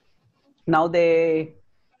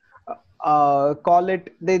call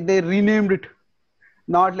it, they renamed it,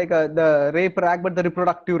 not like the rape rack, but the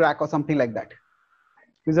reproductive rack or something like that.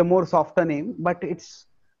 It's a more softer name, but it's,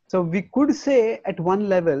 so we could say at one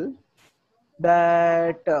level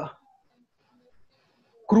that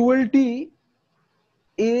cruelty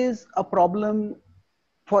is a problem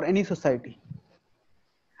for any society,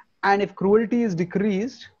 and if cruelty is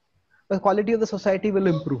decreased, the quality of the society will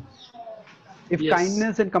improve. If yes.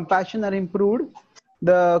 kindness and compassion are improved,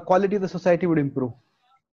 the quality of the society would improve.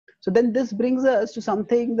 So then this brings us to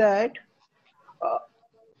something that uh,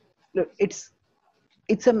 it's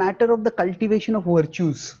a matter of the cultivation of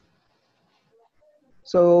virtues.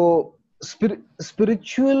 So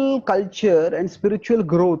spiritual culture and spiritual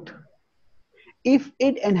growth, if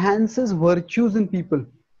it enhances virtues in people,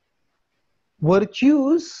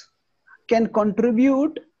 virtues can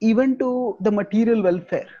contribute even to the material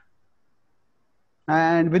welfare.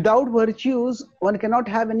 And without virtues, one cannot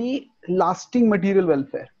have any lasting material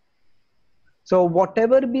welfare. So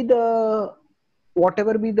whatever be the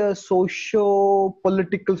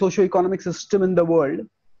socio-political, socio-economic system in the world,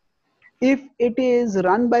 if it is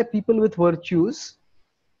run by people with virtues,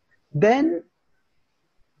 then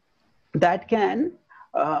that can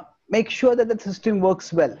make sure that the system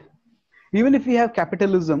works well. Even if we have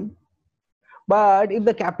capitalism, but if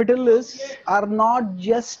the capitalists are not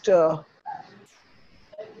just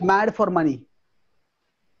mad for money,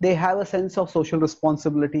 they have a sense of social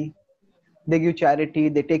responsibility, they give charity,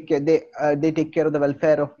 they take care, they take care of the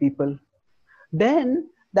welfare of people, then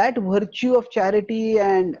that virtue of charity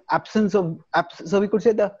and so we could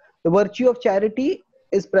say the virtue of charity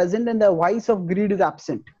is present and the vice of greed is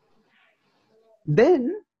absent,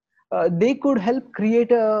 then they could help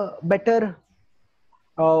create a better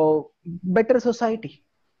society.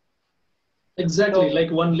 Exactly. So Like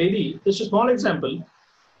one lady, just a small example.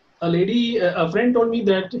 A friend told me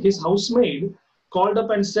that his housemaid called up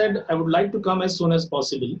and said, I would like to come as soon as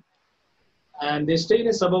possible. And they stay in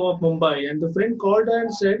a suburb of Mumbai. And the friend called her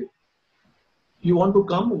and said, you want to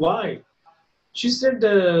come? Why? She said,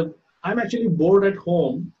 I'm actually bored at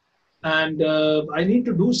home and I need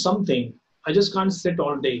to do something. I just can't sit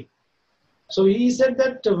all day. So he said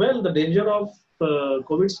that, well, the danger of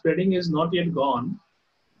COVID spreading is not yet gone.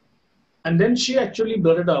 And then she actually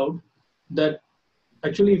blurted out that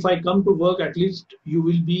actually, if I come to work, at least you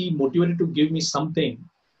will be motivated to give me something,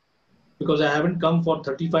 because I haven't come for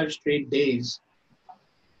 35 straight days.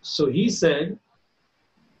 So he said,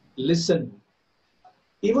 listen,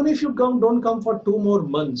 even if you don't come for 2 more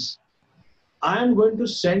months, I am going to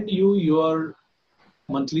send you your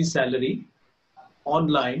monthly salary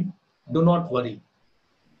online. Do not worry.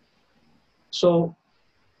 So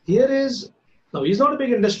here is, now he's not a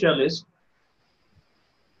big industrialist,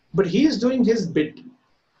 but he is doing his bit.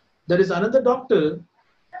 There is another doctor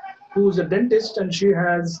who is a dentist, and she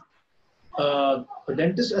has a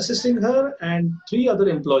dentist assisting her and 3 other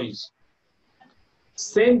employees.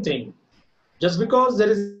 Same thing. Just because there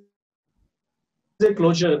is a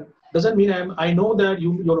closure doesn't mean I know that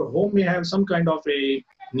your home may have some kind of a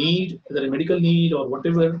need, either a medical need or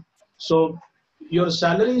whatever. So your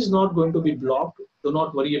salary is not going to be blocked. Do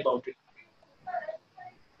not worry about it.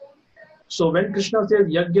 So when Krishna says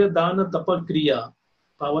Yagya Dana Tapa Kriya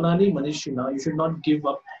Pavanani Manishina, you should not give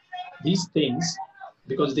up these things,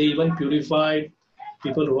 because they even purify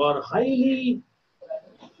people who are highly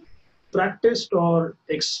practiced or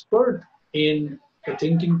expert in the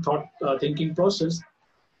thinking process.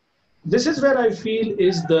 This is where I feel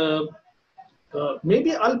is the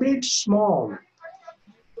maybe albeit small,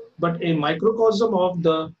 but a microcosm of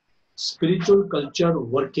the spiritual culture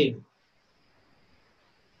working.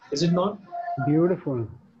 Is it not? Beautiful.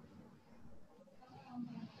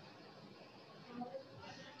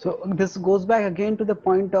 So this goes back again to the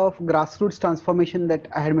point of grassroots transformation that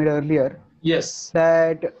I had made earlier. Yes.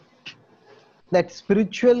 That if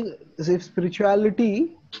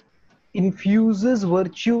spirituality infuses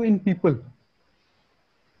virtue in people,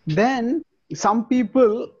 then some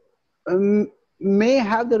people may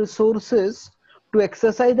have the resources to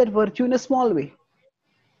exercise that virtue in a small way.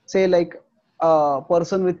 Say like a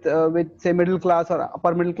person with say middle class or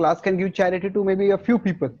upper middle class can give charity to maybe a few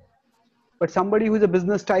people, but somebody who is a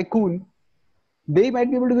business tycoon, they might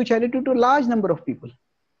be able to give charity to a large number of people.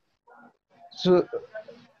 So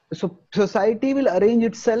society will arrange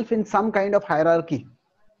itself in some kind of hierarchy.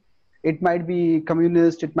 It might be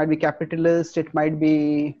communist, it might be capitalist, it might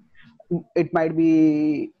be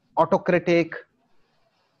autocratic.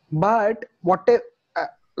 But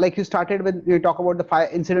like you started when you talk about the fire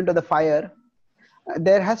incident of the fire,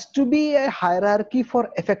 there has to be a hierarchy for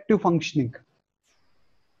effective functioning.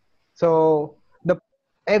 So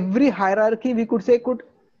every hierarchy, we could say,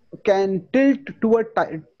 can tilt toward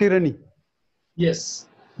tyranny. Yes.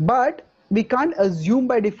 But we can't assume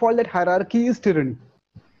by default that hierarchy is tyranny.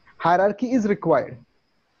 Hierarchy is required,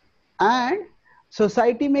 and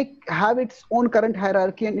society may have its own current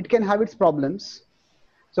hierarchy, and it can have its problems.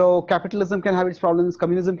 So capitalism can have its problems,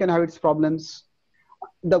 communism can have its problems.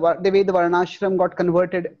 The way the varnashram got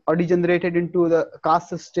converted or degenerated into the caste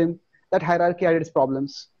system, that hierarchy had its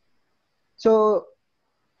problems. So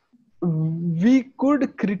we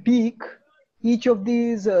could critique each of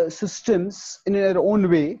these systems in their own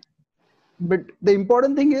way, but the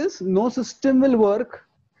important thing is no system will work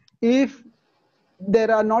if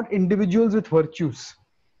there are not individuals with virtues.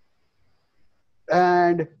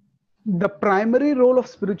 And the primary role of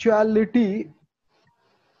spirituality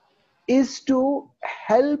is to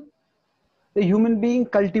help the human being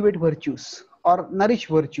cultivate virtues or nourish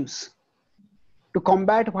virtues, to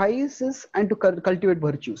combat vices and to cultivate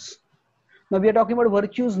virtues. Now we are talking about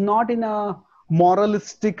virtues not in a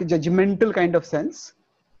moralistic, judgmental kind of sense,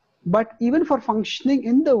 but even for functioning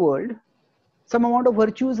in the world, some amount of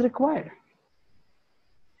virtue is required.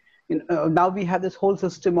 Now we have this whole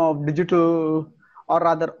system of digital, or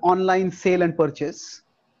rather online sale and purchase.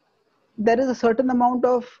 There is a certain amount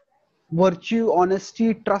of virtue,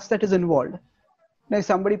 honesty, trust that is involved. Now if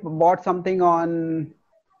somebody bought something on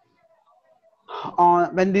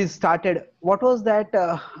when these started, what was that,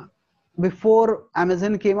 before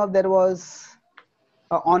Amazon came up, there was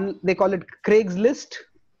they call it Craigslist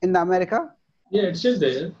in America. Yeah, it's still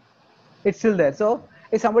there. It's still there. So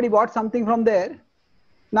if somebody bought something from there,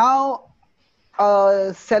 now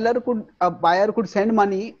a buyer could send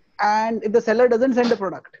money, and if the seller doesn't send a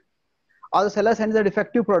product, or the seller sends a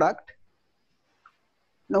defective product,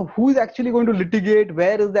 now who is actually going to litigate?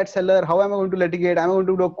 Where is that seller? How am I going to litigate? Am I going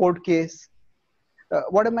to do a court case?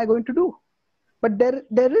 What am I going to do? But there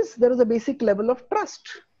is a basic level of trust.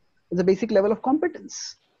 There's a basic level of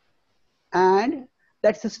competence, and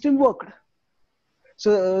that system worked.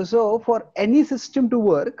 So for any system to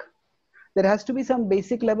work, there has to be some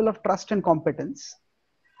basic level of trust and competence,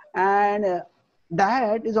 and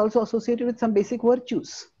that is also associated with some basic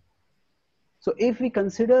virtues. So if we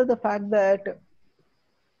consider the fact that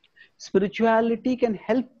spirituality can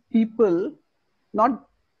help people, not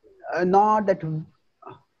that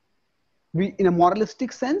we in a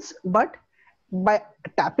moralistic sense, but by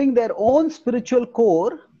tapping their own spiritual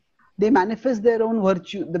core, they manifest their own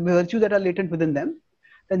virtue, the virtue that are latent within them,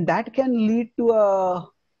 then that can lead to a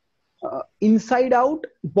inside out,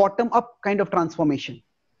 bottom up kind of transformation.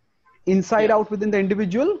 Inside out within the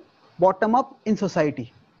individual, bottom up in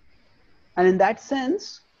society. And in that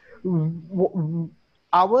sense,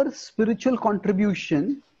 our spiritual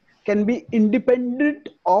contribution can be independent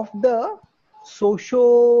of the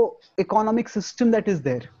socio-economic system that is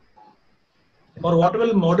there. Or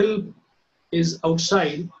whatever model is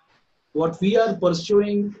outside, what we are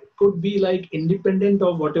pursuing could be like independent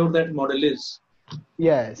of whatever that model is.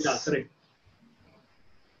 Yes. Yeah, correct.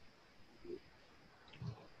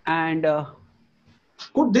 And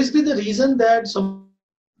could this be the reason that some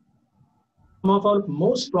of our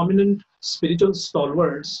most prominent spiritual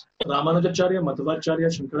stalwarts, Ramanujacharya, Madhvacharya,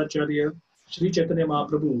 Shankaracharya, Sri Chaitanya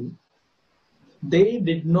Mahaprabhu, they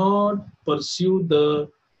did not pursue the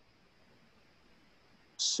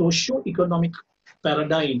socio-economic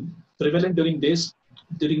paradigm prevalent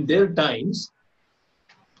during their times,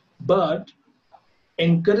 but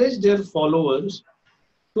encouraged their followers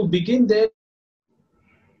to begin their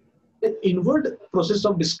inward process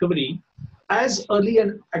of discovery as early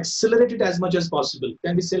and accelerate it as much as possible.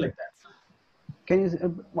 Can we say like that? Can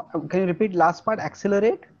you repeat last part?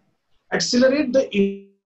 Accelerate? Accelerate the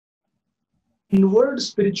inward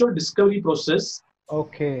spiritual discovery process.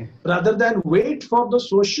 Okay. Rather than wait for the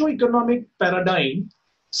socio-economic paradigm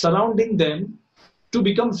surrounding them to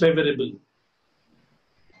become favorable.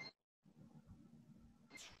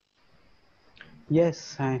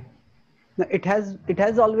 Yes, it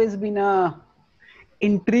has always been a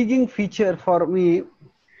intriguing feature for me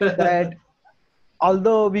that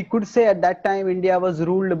although we could say at that time India was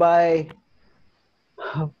ruled by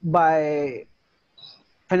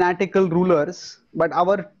fanatical rulers, but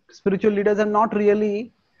our spiritual leaders are not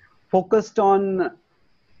really focused on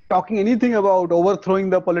talking anything about overthrowing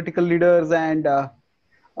the political leaders, and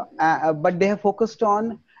but they have focused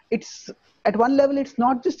on, it's at one level it's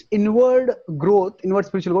not just inward growth, inward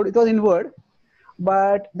spiritual growth, it was inward,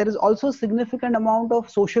 but there is also a significant amount of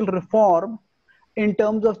social reform in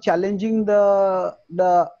terms of challenging the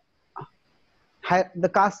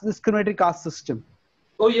discriminatory caste system.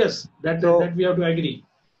 Oh yes, that we have to agree.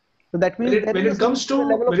 So that means when it comes to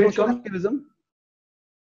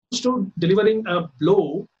delivering a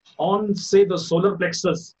blow on, say, the solar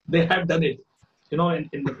plexus, they have done it. In the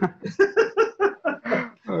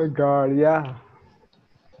Oh God, yeah.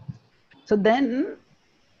 So then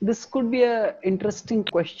this could be a interesting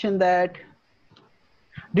question that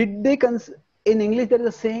did they in English there is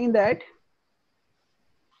a saying that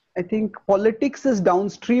I think politics is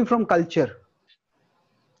downstream from culture.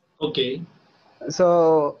 Okay.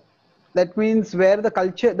 So that means where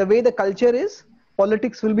the way the culture is,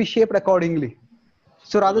 politics will be shaped accordingly.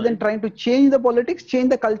 So rather than trying to change the politics, change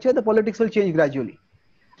the culture, the politics will change gradually,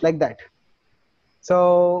 like that.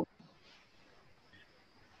 So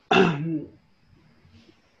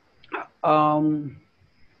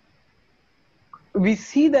we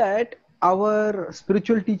see that our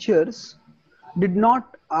spiritual teachers did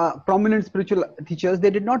not, prominent spiritual teachers, they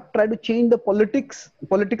did not try to change the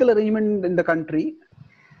political arrangement in the country,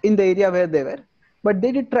 in the area where they were, but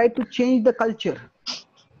they did try to change the culture.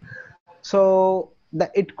 So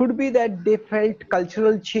it could be that they felt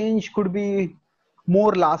cultural change could be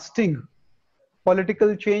more lasting.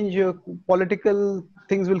 Political change, political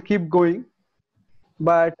things will keep going,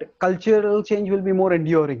 but cultural change will be more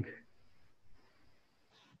enduring.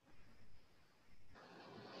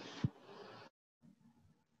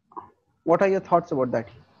 What are your thoughts about that?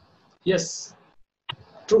 Yes,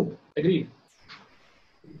 true, agreed.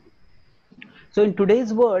 So in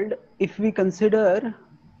today's world, if we consider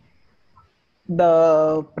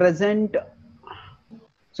the present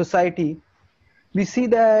society, we see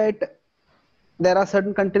that there are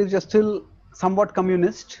certain countries which are still somewhat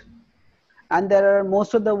communist, and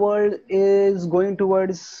most of the world is going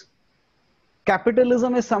towards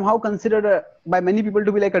capitalism. Is somehow considered by many people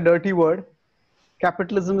to be like a dirty word.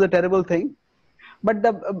 Capitalism is a terrible thing, but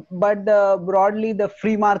broadly the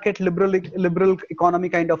free market liberal economy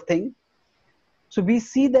kind of thing. So we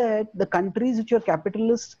see that the countries which are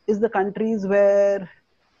capitalist is the countries where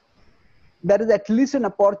there is at least an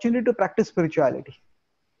opportunity to practice spirituality.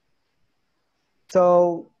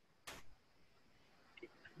 So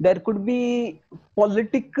there could be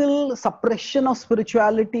political suppression of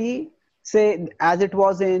spirituality, say as it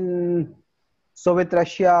was in Soviet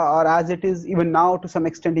Russia, or as it is even now to some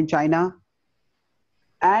extent in China.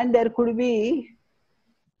 And there could be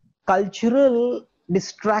cultural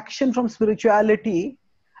distraction from spirituality,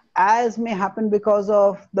 as may happen because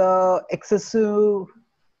of the excessive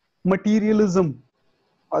materialism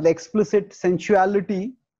or the explicit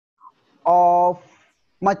sensuality of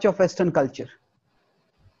much of Western culture.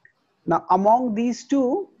 Now, among these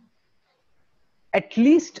two, at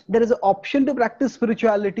least there is an option to practice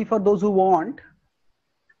spirituality for those who want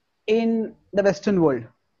in the Western world.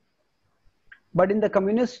 But in the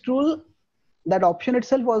communist rule, that option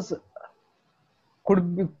itself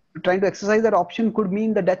could be trying to exercise that option could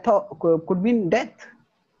mean the death could mean death.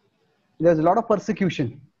 There's a lot of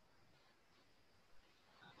persecution.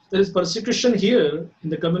 There is persecution here in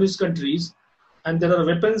the communist countries, and there are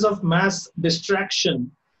weapons of mass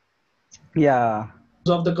distraction. Yeah.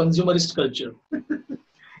 Of the consumerist culture.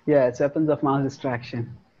 Yeah, it's weapons of mass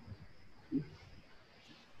distraction.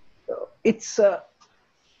 So it's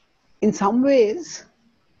in some ways,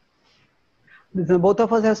 both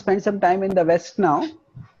of us have spent some time in the West now.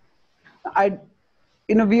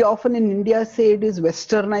 We often in India say it is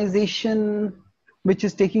Westernization which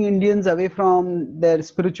is taking Indians away from their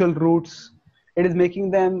spiritual roots. It is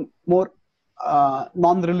making them more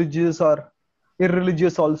non-religious or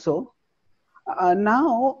irreligious also.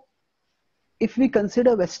 Now, if we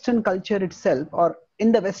consider Western culture itself, or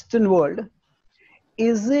in the Western world,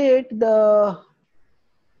 is it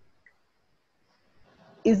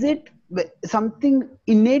something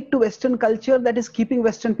innate to Western culture that is keeping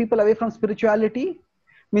Western people away from spirituality?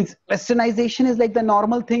 Means Westernization is like the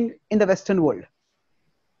normal thing in the Western world.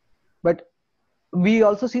 But we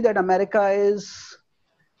also see that America is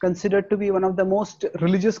considered to be one of the most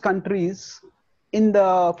religious countries in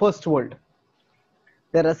the first world.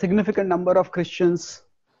 There are a significant number of Christians,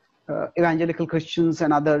 evangelical Christians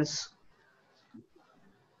and others.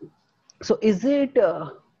 So is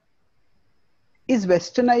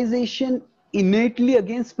Westernization innately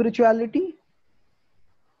against spirituality?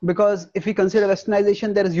 Because if we consider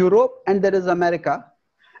Westernization, there is Europe and there is America.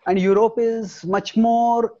 And Europe is much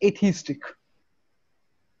more atheistic,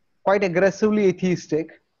 quite aggressively atheistic.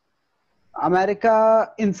 America,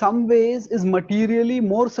 in some ways, is materially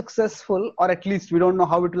more successful, or at least we don't know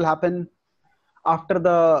how it will happen after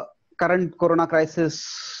the current corona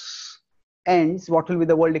crisis ends, what will be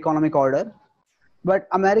the world economic order. But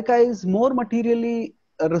America is more materially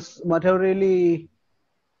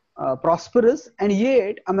prosperous, and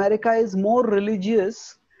yet America is more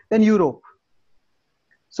religious than Europe.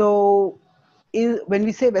 So when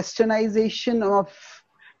we say Westernization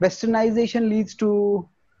leads to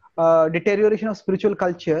deterioration of spiritual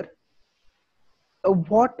culture,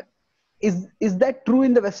 what is that true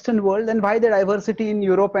in the Western world, and why the diversity in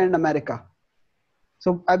Europe and America?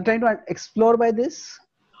 So I'm trying to explore by this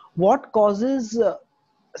what causes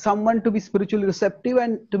someone to be spiritually receptive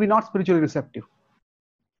and to be not spiritually receptive.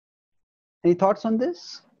 Any thoughts on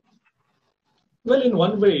this? Well, in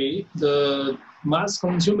one way, the mass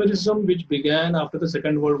consumerism which began after the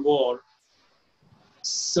Second World War,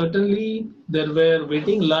 certainly there were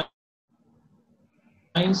waiting lines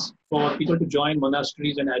for people to join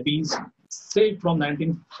monasteries and abbeys, say from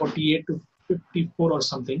 1948 to 54 or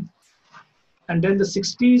something. And then the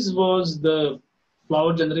 60s was the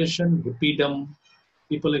flower generation, hippiedom,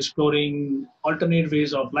 people exploring alternate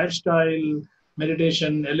ways of lifestyle,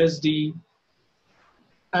 meditation, LSD.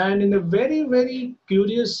 And in a very, very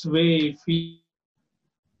curious way, we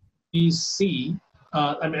see,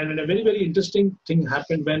 a very, very interesting thing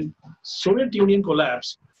happened when Soviet Union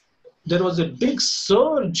collapsed. There was a big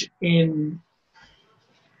surge in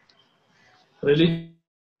religion.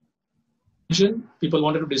 People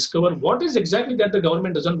wanted to discover what is exactly that the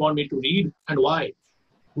government doesn't want me to read and why.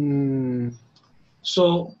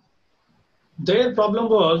 So their problem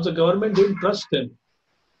was the government didn't trust them.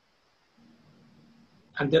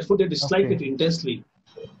 And therefore they disliked it intensely.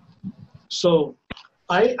 So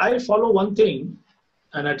I follow one thing,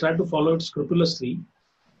 and I try to follow it scrupulously,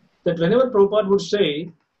 that whenever Prabhupada would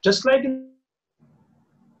say, just like in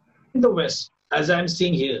the West, as I'm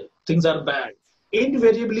seeing here, things are bad,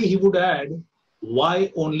 invariably he would add,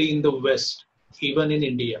 why only in the West, even in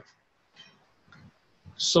India?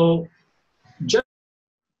 So just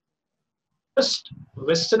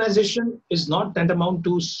Westernization is not tantamount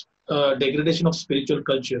to degradation of spiritual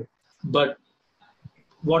culture, but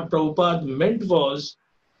what Prabhupada meant was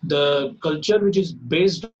the culture which is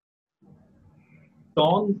based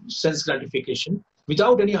on sense gratification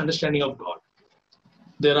without any understanding of God.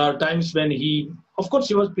 There are times when of course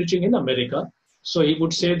he was preaching in America, so he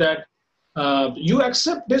would say that you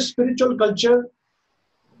accept this spiritual culture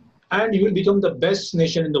and you will become the best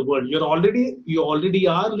nation in the world. You already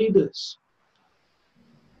are leaders.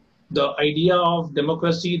 The idea of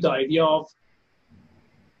democracy, the idea of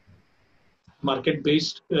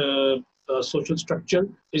market-based social structure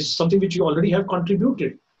is something which you already have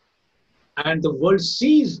contributed. And the world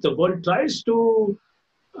sees, the world tries to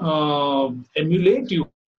emulate you,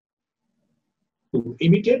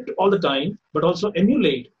 imitate all the time, but also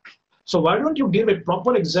emulate. So why don't you give a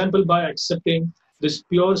proper example by accepting this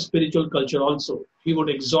pure spiritual culture also? He would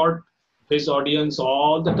exhort his audience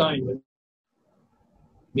all the time,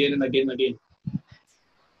 again and again and again.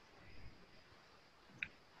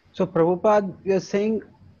 So Prabhupada, you're saying,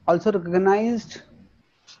 also recognized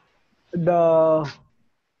the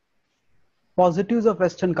positives of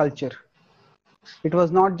Western culture. It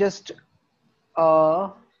was not just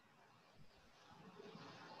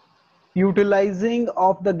utilizing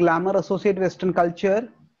of the glamour associated with Western culture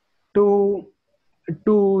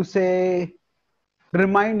to say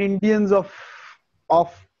remind Indians of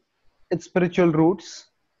its spiritual roots,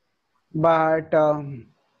 but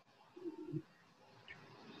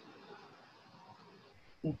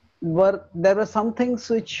there were some things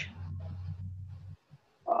which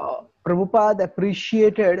Prabhupada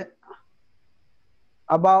appreciated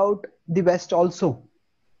about the West also.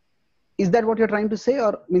 Is that what you're trying to say,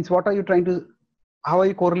 or means what are you trying to, how are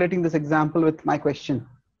you correlating this example with my question?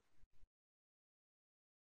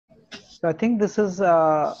 So I think this is,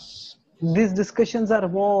 these discussions are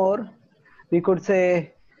more, we could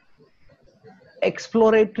say,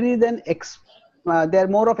 exploratory than, they're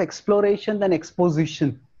more of exploration than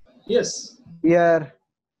exposition. Yes. We are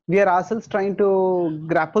ourselves trying to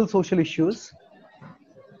grapple social issues.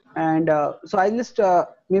 And so I just,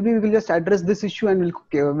 maybe we will just address this issue and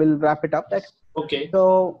we'll wrap it up. Okay.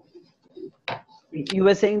 So you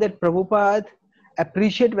were saying that Prabhupada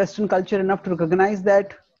appreciate Western culture enough to recognize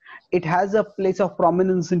that it has a place of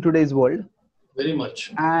prominence in today's world. Very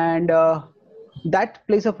much. And that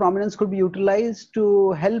place of prominence could be utilized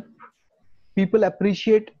to help people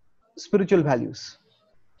appreciate spiritual values.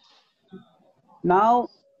 Now,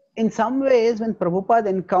 in some ways, when Prabhupada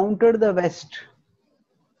encountered the West,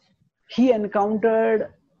 he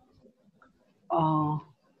encountered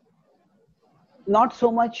not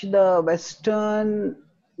so much the Western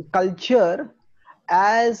culture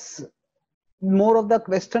as more of the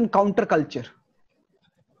Western counterculture.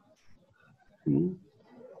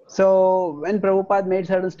 So when Prabhupada made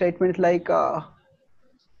certain statements like,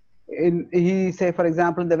 he say, for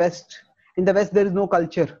example, in the West there is no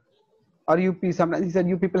culture, or sometimes he said,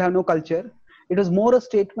 you people have no culture. It was more a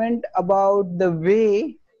statement about the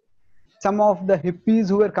way some of the hippies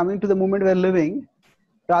who were coming to the movement were living,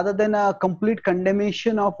 rather than a complete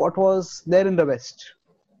condemnation of what was there in the West.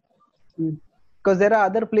 Because there are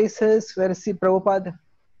other places where Prabhupada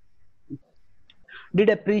did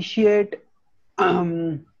appreciate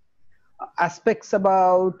aspects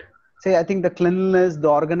about, say, I think the cleanliness, the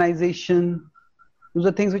organization. Those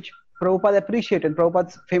are things which Prabhupada appreciated.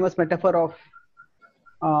 Prabhupada's famous metaphor of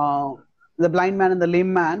the blind man and the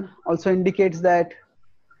lame man also indicates that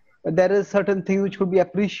there is certain things which could be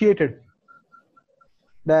appreciated.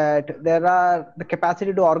 That there are the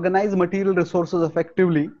capacity to organize material resources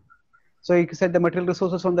effectively. So he said the material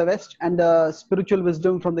resources from the West and the spiritual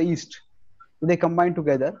wisdom from the East, they combine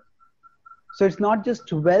together. So it's not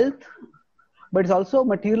just wealth, but it's also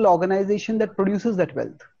material organization that produces that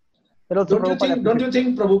wealth. Don't you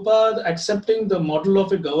think Prabhupada accepting the model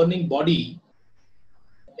of a governing body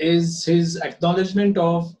is his acknowledgement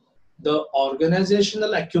of the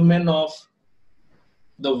organizational acumen of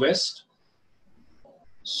the West?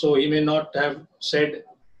 So he may not have said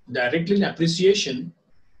directly in appreciation,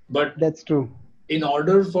 but that's true. In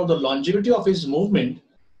order for the longevity of his movement,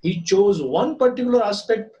 he chose one particular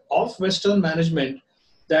aspect of Western management,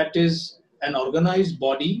 that is an organized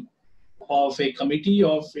body of a committee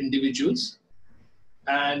of individuals,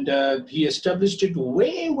 and he established it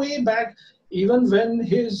way back, even when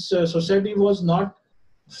his society was not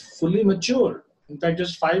fully mature. In fact,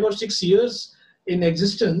 just 5 or 6 years in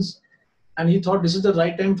existence, and he thought this is the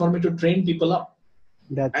right time for me to train people up.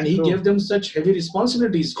 And he gave them such heavy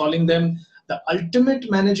responsibilities, calling them the ultimate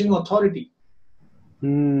managing authority.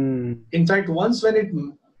 In fact, once when it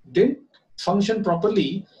didn't function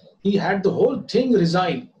properly, he had the whole thing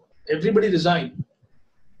resign. Everybody resigned.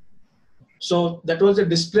 So that was a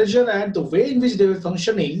displeasure at the way in which they were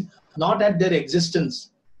functioning, not at their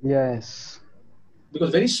existence. Yes.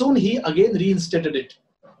 Because very soon he again reinstated it.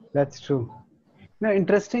 That's true. Now,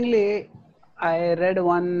 interestingly, I read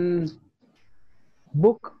one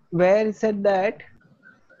book where he said that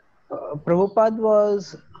Prabhupada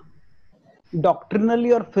was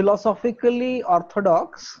doctrinally or philosophically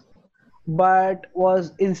orthodox, but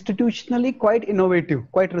was institutionally quite innovative,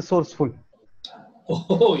 quite resourceful.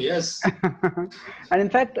 Oh, yes. And in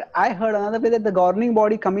fact, I heard another way that the governing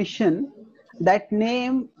body commission, that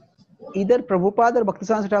name either Prabhupada or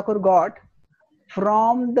Bhaktisiddhanta Thakur got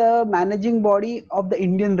from the managing body of the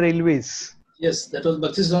Indian Railways. Yes, that was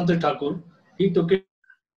Bhaktisiddhanta Thakur. He took it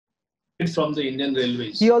from the Indian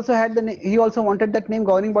Railways. He also had he also wanted that name,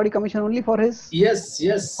 governing body commission, only for his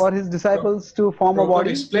for his disciples to form a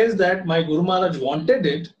body. Explains that my Guru Maharaj wanted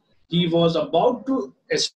it. He was about to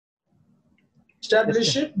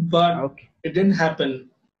establish it, but it didn't happen,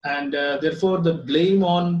 and therefore the blame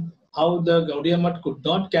on how the Gaudiya Math could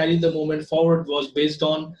not carry the movement forward was based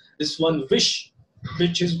on this one wish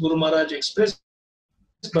which his Guru Maharaj expressed,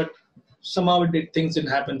 but somehow things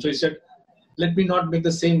didn't happen. So he said, let me not make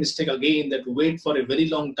the same mistake again, that wait for a very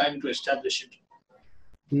long time to establish it.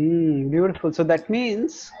 Beautiful. So that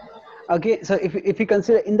means, again, so if you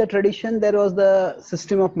consider in the tradition, there was the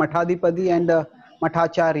system of Mathadipadi and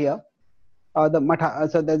Mathacharya.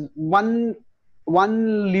 So there's one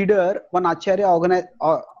leader, one Acharya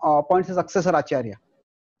appoints a successor Acharya.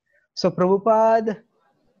 So Prabhupada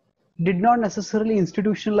did not necessarily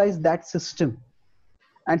institutionalize that system.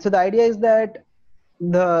 And so the idea is that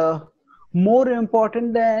the more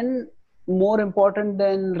important than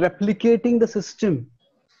replicating the system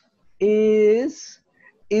is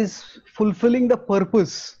fulfilling the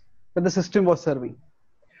purpose that the system was serving.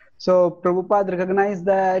 So Prabhupada recognized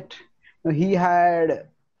that he had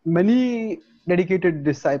many dedicated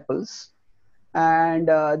disciples, and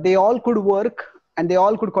they all could work and they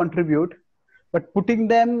all could contribute, but putting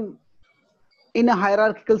them in a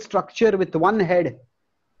hierarchical structure with one head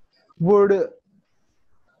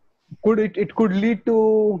could lead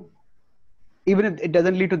to, even if it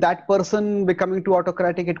doesn't lead to that person becoming too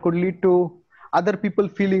autocratic, it could lead to other people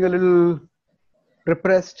feeling a little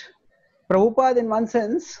repressed. Prabhupada, in one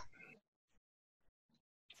sense,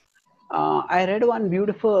 I read one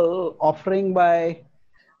beautiful offering by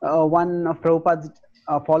one of Prabhupada's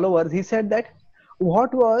followers. He said that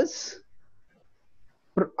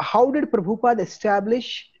how did Prabhupada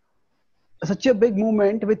establish such a big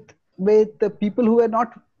movement with the people who were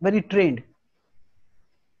not very trained?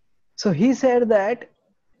 So he said that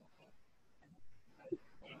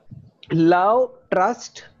love,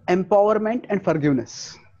 trust, empowerment, and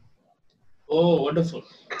forgiveness. Oh, wonderful.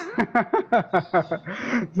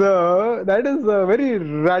 So that is a very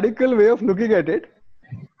radical way of looking at it.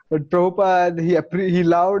 But Prabhupada, he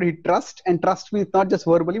loved, he trust, and trust means not just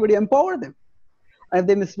verbally, but he empowered them. And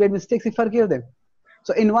if they made mistakes, he forgave them.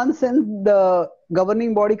 So in one sense, the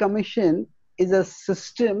governing body commission is a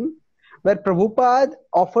system where Prabhupada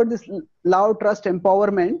offered this love, trust,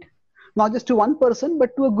 empowerment, not just to one person,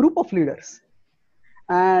 but to a group of leaders.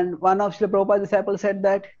 And one of Srila Prabhupada's disciples said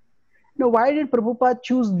that, why did Prabhupada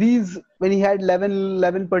choose these when he had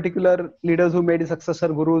 11 particular leaders who made his successor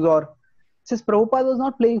gurus? Or says Prabhupada was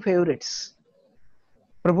not playing favorites.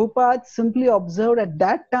 Prabhupada simply observed at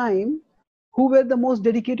that time who were the most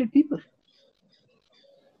dedicated people.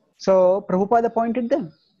 So Prabhupada appointed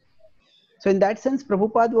them. So in that sense,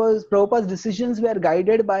 Prabhupada's decisions were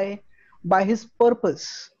guided by his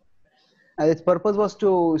purpose. And his purpose was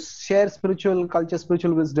to share spiritual culture,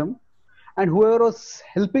 spiritual wisdom. And whoever was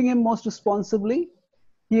helping him most responsibly,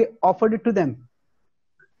 he offered it to them.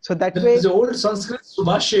 So that way... There's the old Sanskrit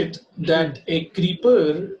subhashit that a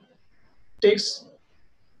creeper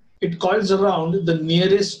coils around the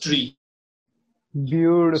nearest tree.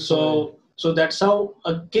 Beautiful. So that's how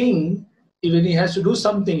a king, even he has to do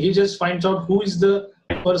something, he just finds out who is the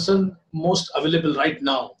person most available right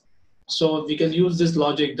now. So we can use this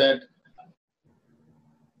logic that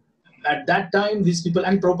at that time, these people,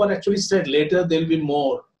 and Prabhupada actually said later there'll be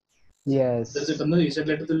more. Yes. He said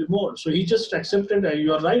later there'll be more. So he just accepted.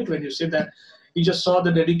 You are right when you say that. He just saw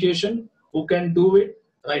the dedication, who can do it.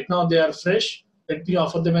 Right now they are fresh. Let me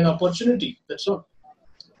offer them an opportunity. That's all.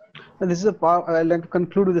 This is I'd like to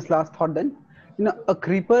conclude with this last thought then. A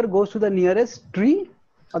creeper goes to the nearest tree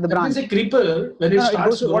or the branch. That means a creeper, when it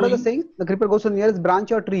starts growing... What are the saying? The creeper goes to the nearest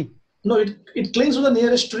branch or tree? No, it clings to the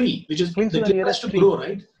nearest tree, which is the creeper has to grow,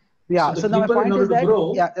 right? Yeah, so now my point is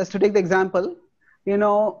that, just to take the example,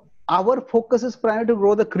 our focus is primarily to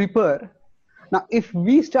grow the creeper. Now, if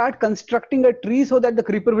we start constructing a tree so that the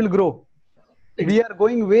creeper will grow, we are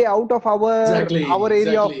going way out of our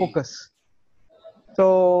area of focus.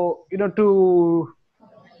 So, to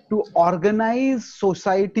organize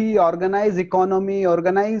society, organize economy,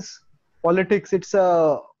 organize politics, it's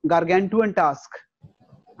a gargantuan task.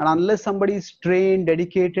 And unless somebody is trained,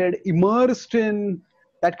 dedicated, immersed in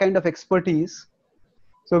that kind of expertise.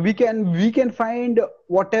 So we can find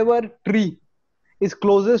whatever tree is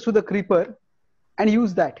closest to the creeper and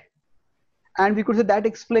use that. And we could say that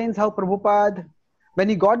explains how Prabhupada, when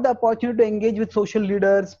he got the opportunity to engage with social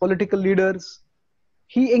leaders, political leaders,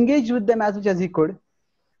 he engaged with them as much as he could,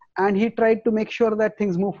 and he tried to make sure that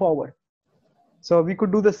things move forward. So we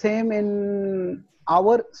could do the same in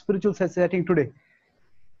our spiritual setting today.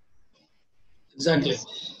 Exactly.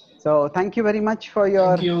 So thank you very much for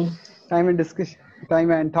your Thank you. time and discussion,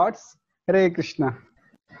 time and thoughts. Hare Krishna.